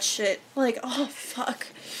deep in that shit. Like, oh, fuck.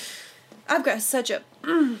 I've got such a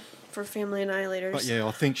for family annihilators. But yeah,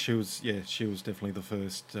 I think she was definitely the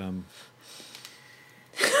first Look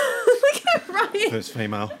at Ryan. first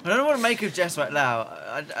female. I don't know what to make of Jess right now.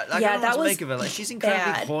 I Yeah, don't know that what to was make of her. Like, she's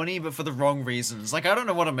incredibly bad. horny, but for the wrong reasons. Like, I don't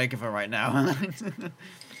know what to make of her right now.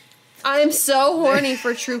 I'm so horny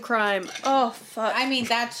for true crime. Oh, fuck. I mean,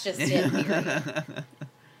 that's just it. Period.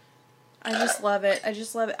 I just love it.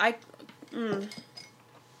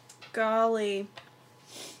 Golly.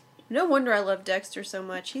 No wonder I love Dexter so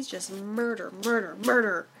much. He's just murder.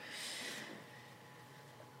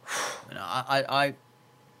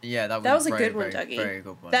 Yeah, that That was a very, good one, very, Dougie. Very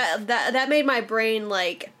good one. That made my brain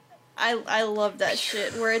like, I love that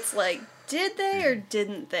shit where it's like, did they or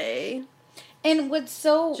didn't they? And what's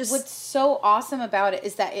so awesome about it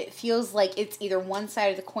is that it feels like it's either one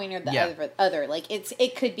side of the coin or the other. Like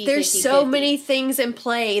it could be. There's 50-50. so many things in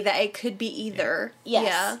play that it could be either. Yes.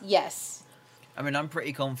 Yeah. Yes. I mean, I'm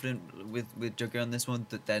pretty confident with Jugger on this one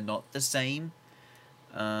that they're not the same,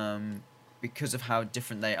 because of how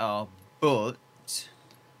different they are. But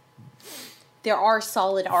There are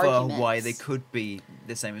solid for arguments why they could be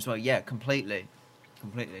the same as well. Yeah, completely.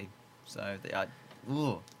 So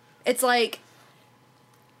It's like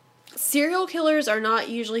serial killers are not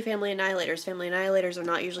usually family annihilators. Family annihilators are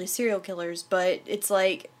not usually serial killers, but it's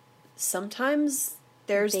like sometimes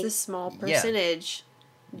there's this small percentage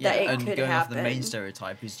that it and could going off happen. the main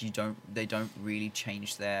stereotype is they don't really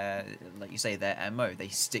change their, like you say, their MO. They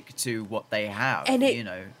stick to what they have. And it- you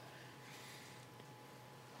know.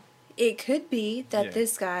 It could be that Yeah.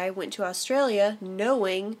 this guy went to Australia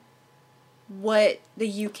knowing what the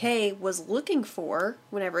UK was looking for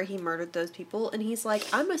whenever he murdered those people, and he's like,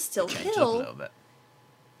 I'm gonna still Change it up a kill, little bit.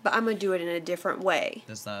 but I'm gonna do it in a different way.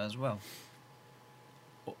 Does that as well.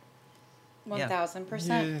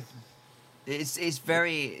 1000%. Yeah, It's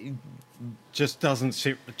very just doesn't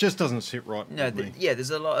sit right no. with me. Yeah, there's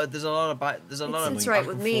a lot of It's right back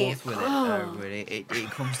with and me. forth with Oh. it. Really, it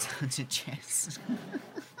comes down to Jess.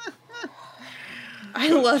 I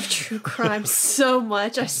love true crime so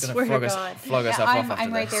much, I Gonna swear to God. flog herself off after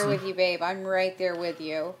I'm right this. there with you, babe. I'm right there with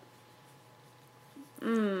you.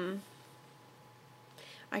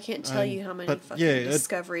 I can't tell you how many but, fucking yeah,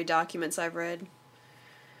 Discovery documents I've read.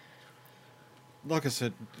 Like I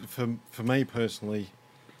said, for me personally,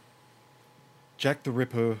 Jack the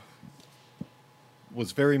Ripper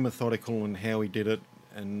was very methodical in how he did it,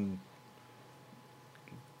 and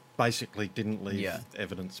basically didn't leave Yeah.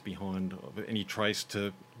 evidence behind of any trace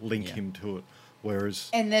to link Yeah. him to it. Whereas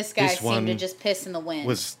And this guy This seemed to one just piss in the wind.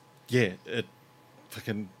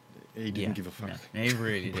 he didn't give a fuck. No, he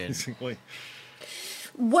really did. Basically.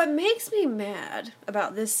 What makes me mad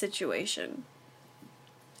about this situation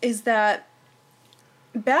is that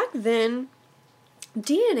back then,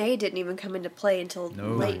 DNA didn't even come into play until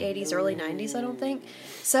No. late 80s, early 90s, I don't think.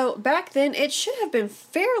 So back then, it should have been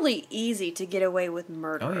fairly easy to get away with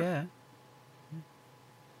murder. Oh yeah.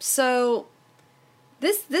 So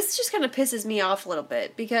this just kind of pisses me off a little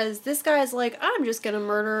bit because this guy's like, I'm just going to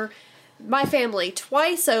murder my family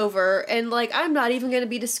twice over, and like I'm not even going to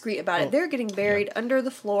be discreet about it. Well, They're getting buried under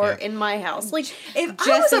the floor Yeah. in my house. Like if I Just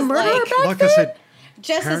was a as, murderer like- back Like then, I said,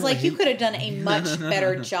 Jess is apparently like, you he- could have done a much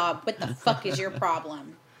better job. What the fuck is your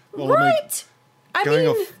problem? well, I mean, right? I going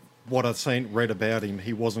mean, off what I've read about him,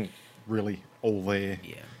 he wasn't really all there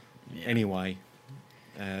Yeah. anyway.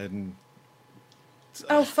 And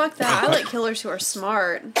oh fuck that! I like killers who are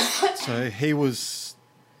smart. so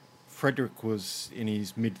Frederick was in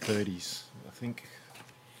his mid-30s, I think.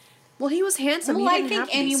 Well, he was handsome. Well, he I didn't think have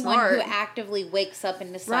to be anyone smart. who actively wakes up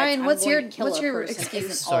and decides, Ryan, I'm what's going your- to kill what's a your person excuse?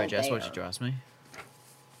 isn't Sorry, all Jess. there. What did you ask me?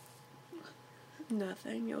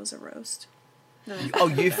 Nothing. It was a roast. No. Oh,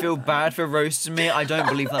 you feel bad for roasting me? I don't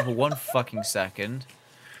believe that for one fucking second.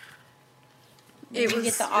 It You was-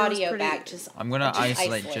 get the it was audio pretty- back. Just I'm gonna just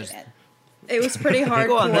isolate just. it. It was pretty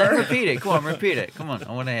Go on, then. hardcore. Repeat it. Go on, repeat it. Come on,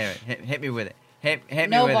 I want to hear it. Hit me with it. Hit me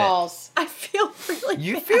No with balls. I feel really. it.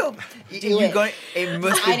 You feel. You it. got. It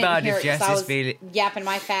must I be didn't bad hear if it 'cause Jess I is was feeling. yapping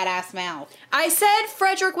my fat ass mouth. I said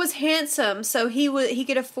Frederick was handsome, so he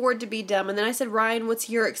could afford to be dumb, and then I said, Ryan, what's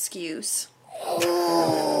your excuse?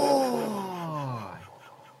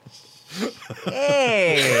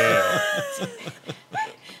 Hey.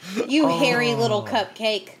 You hairy little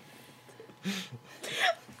cupcake.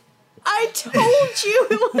 I told you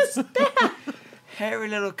it was bad. Hairy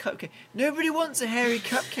little cupcake. Nobody wants a hairy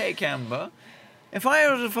cupcake, Amber. If I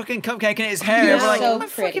ordered a fucking cupcake and it's hairy, You're I'm like, so my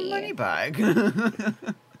pretty. fucking money back. I'm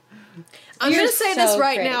You're gonna say this so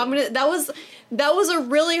right pretty. now. That was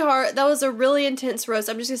a really intense roast.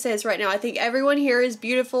 I'm just gonna say this right now. I think everyone here is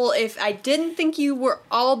beautiful. If I didn't think you were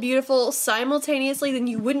all beautiful simultaneously, then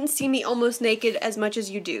you wouldn't see me almost naked as much as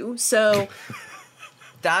you do. So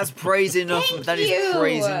That's praise enough. Thank That is you.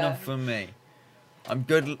 praise enough for me. I'm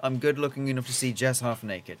good. I'm good looking enough to see Jess half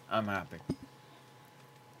naked. I'm happy.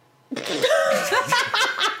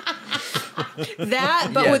 that,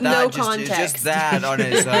 but Yeah, with that no just, context. Just that on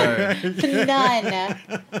its own. None.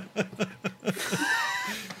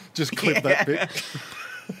 Just clip that bit.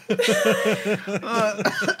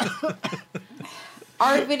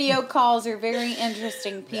 Our video calls are very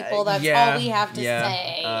interesting, people. That's all we have to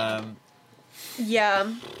say.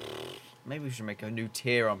 Yeah. Maybe we should make a new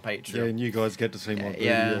tier on Yeah, Patreon. and you guys get to see my booty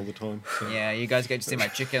Yeah. all the time. So. Yeah, you guys get to see my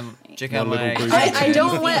chicken My little legs. booty. I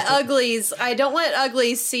don't let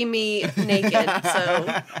uglies see me naked.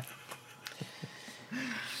 So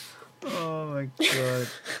Oh my god.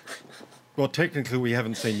 Well, technically, we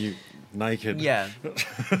haven't seen you naked. Yeah.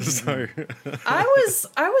 So I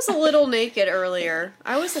was a little naked earlier.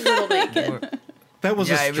 I was a little naked. that was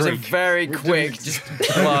Yeah, a it was a streak. very We quick, didn't- just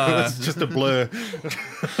It blur. was just a blur.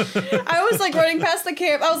 I was like running past the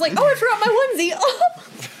camp. I was like, oh, I forgot my onesie. Oh.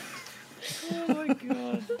 Oh my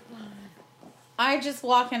god. I just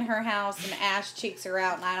walk in her house and ass cheeks are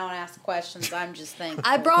out and I don't ask questions. I'm just thinking.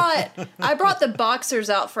 I brought the boxers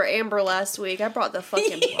out for Amber last week. I brought the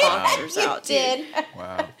fucking boxers out, dude. did.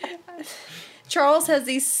 Wow. Charles has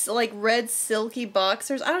these like red silky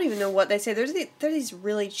boxers. I don't even know what they say. They're these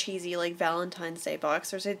really cheesy like Valentine's Day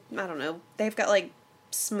boxers. I don't know. They've got like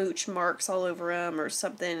smooch marks all over them or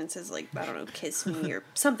something. It says like, I don't know, kiss me or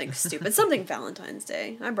something stupid. Something Valentine's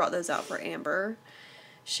Day. I brought those out for Amber.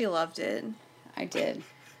 She loved it. I did.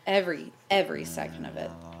 Every second of it.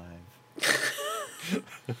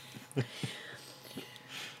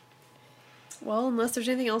 Well, unless there's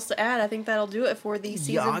anything else to add, I think that'll do it for the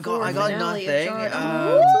season I got 4 nothing. finale of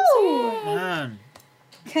Jar. Woo! Man.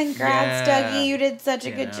 Congrats, Yeah. Dougie. You did such a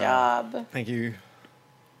You good know. job. Thank you.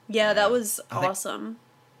 Yeah, that was I think- awesome.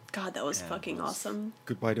 God, that was Yeah, it fucking was. awesome.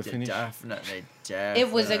 Good way to finish. Definitely.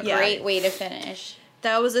 It was a Yeah. great way to finish.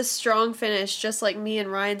 That was a strong finish, just like me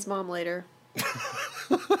and Ryan's mom later.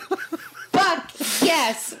 Fuck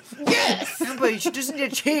yes, yes. But she doesn't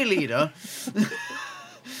need a cheerleader.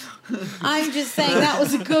 I'm just saying that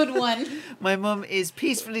was a good one. My mum is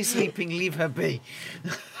peacefully sleeping. Leave her be.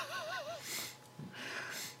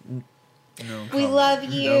 No. We love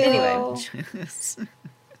you. Anyway.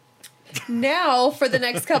 Now, for the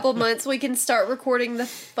next couple months, we can start recording the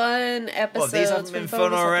fun episodes. these haven't been for fun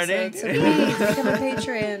bonus already? episodes. So please become a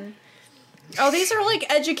patron. Oh, these are like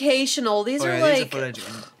educational. These are like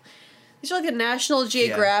these are like the National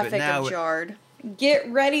Geographic now of it- Jard.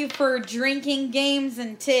 Get ready for drinking games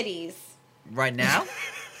and titties. Right now?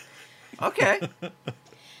 Okay.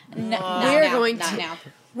 Not We are now, going not to- now.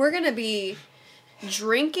 We're gonna be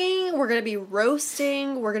drinking. We're gonna be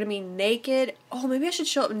roasting. We're gonna be naked. Oh, maybe I should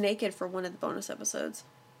show up naked for one of the bonus episodes.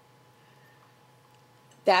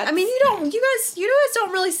 That's, I mean, you guys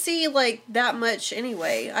don't really see like that much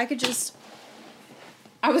anyway. I could just.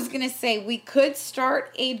 I was gonna say we could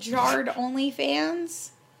start a Jarred OnlyFans.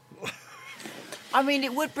 I mean,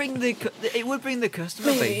 it would bring the customer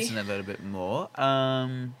Maybe. base in a little bit more. I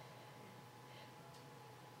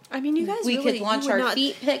mean, you guys. We really, could launch you would our not-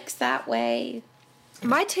 feet pics that way.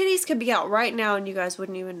 My titties could be out right now, and you guys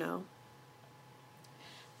wouldn't even know.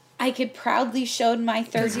 I could proudly show my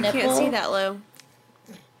third Because you nipple. can't see that low.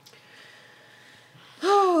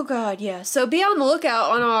 Oh God, yeah. So be on the lookout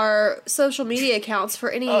on our social media accounts for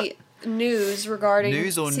any news regarding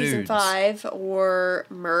News or season nudes? 5 or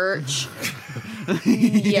merch.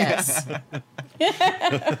 Yes.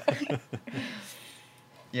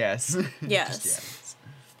 Yes. Yes. Just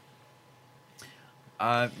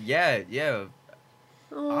yes. Yeah.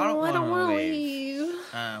 Oh, I don't wanna want to leave. leave.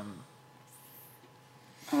 Um.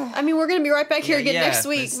 I mean, we're gonna be right back here again yeah, next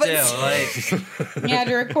week. But still, like, Yeah,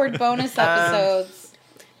 to record bonus episodes.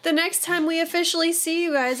 The next time we officially see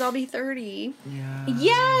you guys, I'll be 30. Yeah.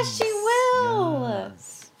 Yeah, she will.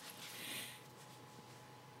 Yes.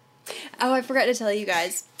 Oh, I forgot to tell you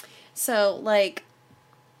guys. So, like,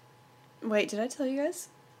 wait, did I tell you guys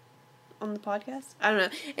on the podcast? I don't know.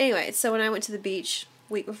 Anyway, so when I went to the beach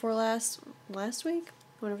week before last week,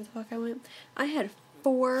 whenever the fuck I went, I had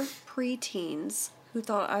 4 preteens who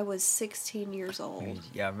thought I was 16 years old.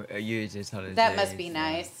 Yeah, you did tell us. That must be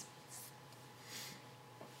nice.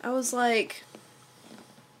 I was like,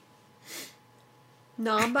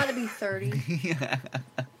 no, I'm about to be 30.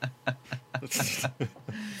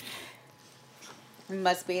 It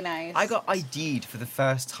must be nice. I got ID'd for the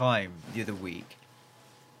first time the other week.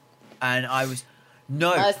 And I was...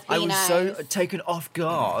 No, Must be I was so nice. taken off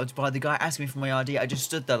guard by the guy asking me for my ID. I just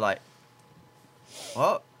stood there like,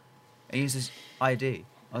 what? And he says, ID.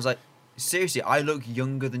 I was like, seriously, I look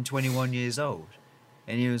younger than 21 years old.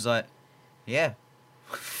 And he was like, yeah.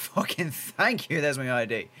 Fucking thank you, there's my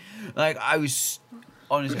ID. Like, I was...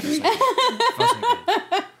 Honestly,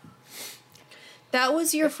 fascinated. That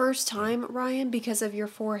was your first time, Ryan, because of your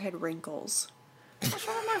forehead wrinkles. What's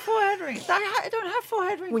wrong with my forehead ring? I don't have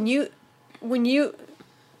forehead rings.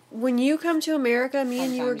 When you come to America, me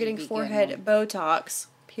and you are Sometimes getting you be forehead getting Botox.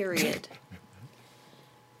 Period.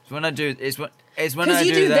 It's when I do. It's when I Because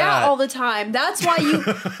you do that all the time. That's why you.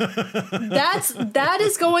 that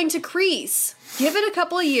is going to crease. Give it a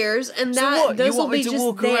couple of years, and So what? those You want will me be to just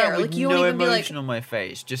walk there. around with Like you no won't even be like. emotion on my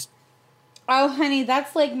face? Just Oh, honey,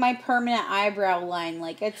 that's like my permanent eyebrow line.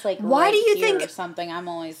 Like it's like Why right do you here think- or something? I'm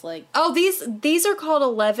always like, Oh, these are called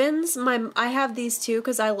 11s. I have these too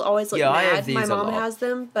because I always look Yeah, I mad. have these My a mom lot. has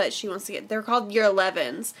them, but she wants to get. They're called your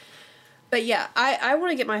 11s. But yeah, I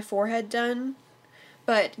want to get my forehead done.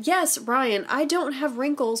 But yes, Ryan, I don't have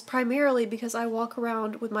wrinkles primarily because I walk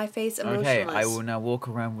around with my face emotionless. okay. I will now walk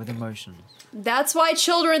around with emotions. That's why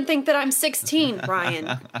children think that I'm 16,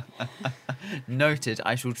 Ryan. Noted.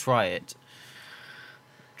 I shall try it.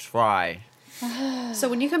 Try. So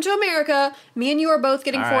when you come to America, me and you are both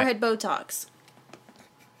getting All right. forehead Botox.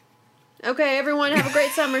 Okay, everyone, have a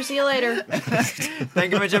great summer. See you later.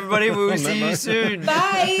 Thank you much, everybody. We'll On see that you note. soon.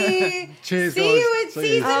 bye. Cheers, See guys. you at See you.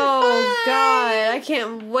 season Oh, 5. God. I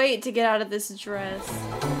can't wait to get out of this dress.